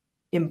like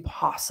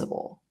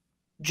impossible.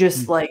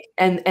 Just like,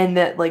 and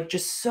that like,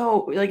 just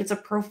so like, it's a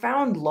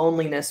profound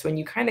loneliness when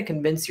you kind of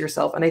convince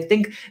yourself. And I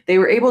think they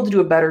were able to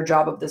do a better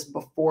job of this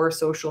before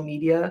social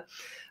media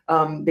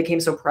became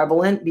so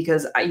prevalent,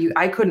 because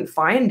I couldn't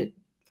find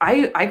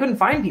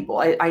people.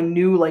 I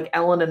knew like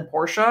Ellen and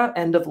Portia,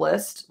 end of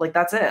list. Like,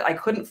 that's it. I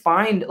couldn't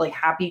find like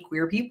happy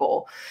queer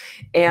people.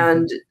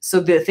 And so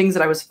the things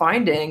that I was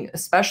finding,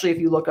 especially if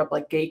you look up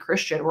like gay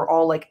Christian, were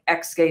all like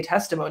ex-gay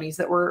testimonies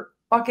that were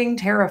fucking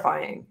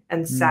terrifying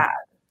and sad.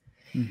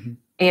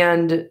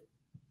 And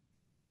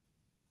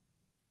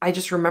I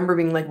just remember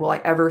being like, will I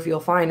ever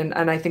feel fine?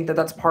 And I think that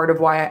that's part of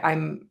why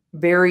I'm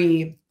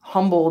very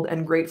humbled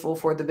and grateful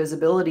for the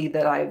visibility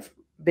that I've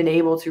been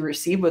able to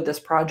receive with this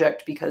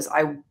project, because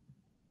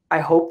I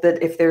hope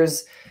that if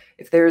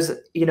there's,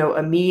 you know,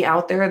 a me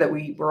out there that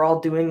we're all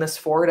doing this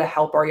for, to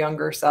help our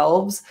younger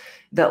selves,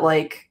 that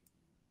like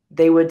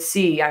they would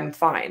see I'm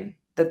fine,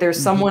 that there's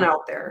someone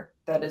out there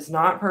that is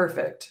not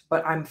perfect,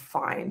 but I'm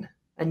fine,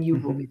 and you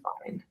will be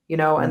fine, you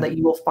know, and that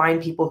you will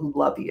find people who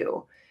love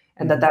you,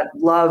 and that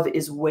love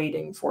is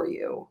waiting for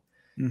you.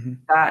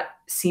 That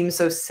seems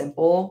so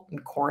simple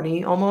and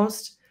corny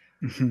almost,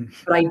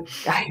 but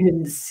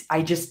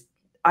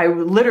I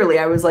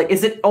was like,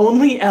 is it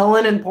only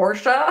Ellen and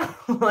Portia?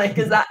 Like,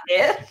 is that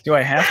it? Do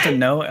I have to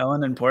know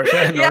Ellen and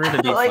Portia in order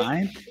to be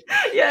fine?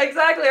 Yeah,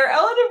 exactly. Are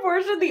Ellen and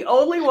Portia the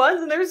only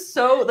ones? And they're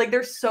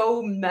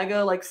so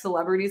mega like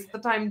celebrities at the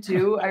time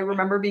too. I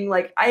remember being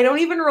like, I don't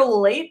even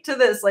relate to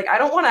this. Like, I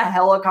don't want a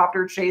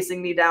helicopter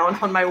chasing me down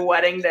on my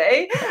wedding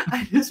day.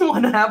 I just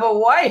want to have a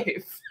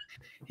wife.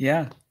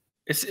 Yeah.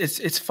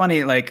 It's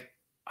funny. Like,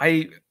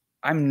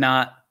 I'm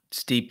not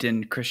steeped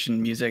in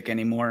Christian music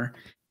anymore.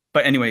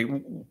 But anyway,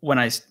 when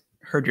I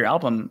heard your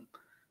album,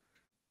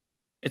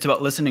 it's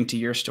about listening to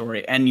your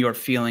story and your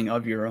feeling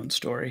of your own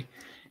story.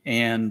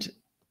 And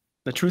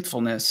the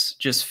truthfulness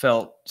just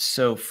felt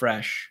so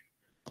fresh,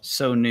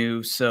 so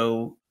new.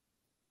 So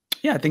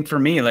yeah, I think for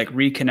me, like,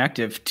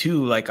 reconnective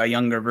to like a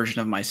younger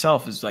version of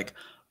myself is like,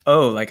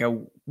 oh, like I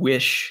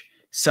wish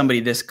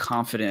somebody this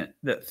confident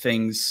that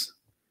things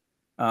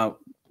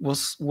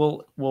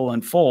will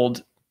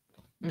unfold.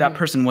 That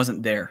person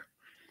wasn't there.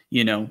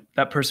 You know,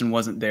 that person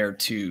wasn't there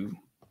to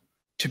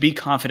be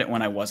confident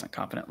when I wasn't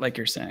confident. Like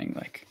you're saying,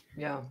 like,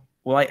 yeah,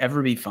 will I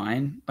ever be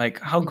fine? Like,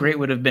 how great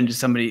would it have been to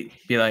somebody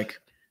be like,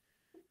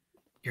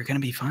 you're going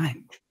to be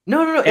fine.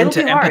 No. And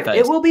It'll be hard.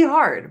 It will be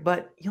hard,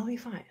 but you'll be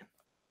fine.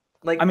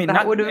 Like, I mean,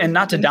 that would have, and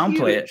not to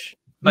downplay it,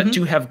 but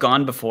to have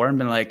gone before and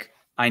been like,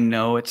 I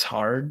know it's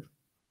hard.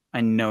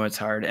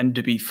 And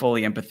to be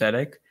fully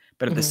empathetic,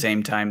 but at the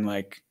same time,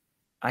 like,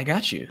 I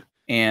got you.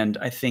 And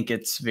I think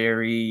it's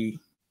very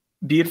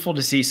beautiful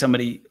to see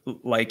somebody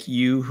like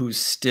you who's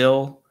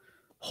still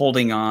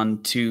holding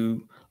on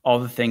to all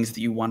the things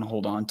that you want to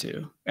hold on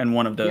to. And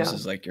one of those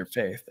is like your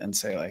faith, and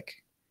say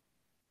like,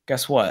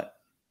 guess what?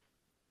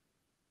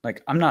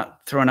 Like, I'm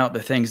not throwing out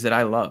the things that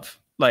I love.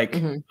 Like,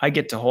 I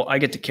get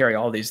to carry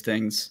all these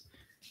things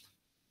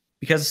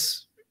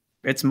because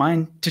it's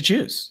mine to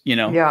choose, you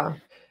know? Yeah.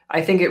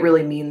 I think it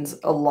really means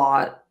a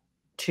lot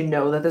to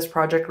know that this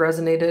project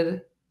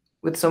resonated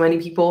with so many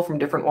people from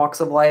different walks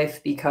of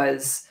life,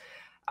 because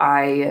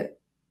I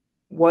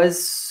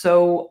was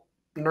so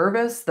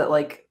nervous that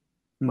like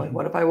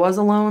what if I was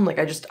alone? Like,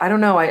 I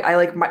don't know.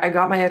 I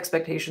got my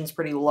expectations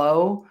pretty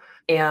low,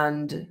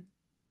 and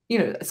you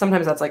know,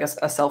 sometimes that's like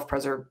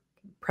a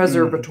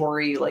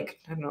preservatory, like,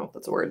 I don't know if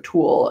that's a word,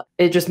 tool.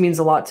 It just means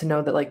a lot to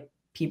know that like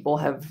people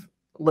have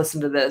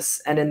listened to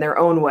this and in their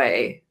own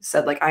way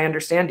said like, I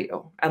understand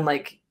you, and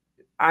like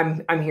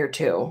I'm here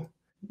too.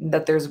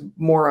 That there's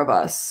more of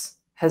us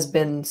has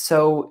been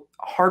so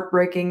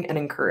heartbreaking and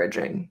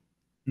encouraging.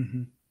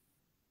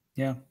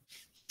 Yeah.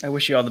 I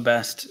wish you all the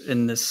best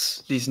in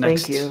these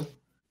next, thank you,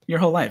 your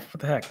whole life. What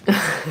the heck?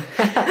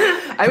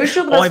 I wish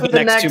you the best with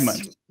the next 2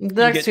 months. The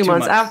next 2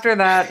 months. After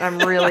that, I'm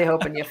really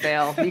hoping you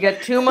fail. You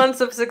get 2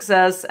 months of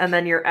success and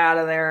then you're out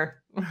of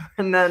there,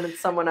 and then it's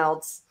someone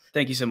else.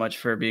 Thank you so much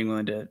for being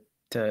willing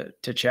to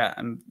chat.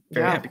 I'm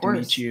very happy to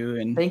meet you.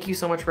 And thank you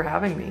so much for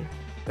having me.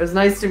 It was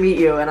nice to meet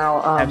you, and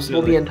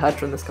we'll be in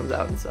touch when this comes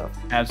out and stuff.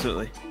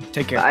 Absolutely.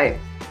 Take care. Bye.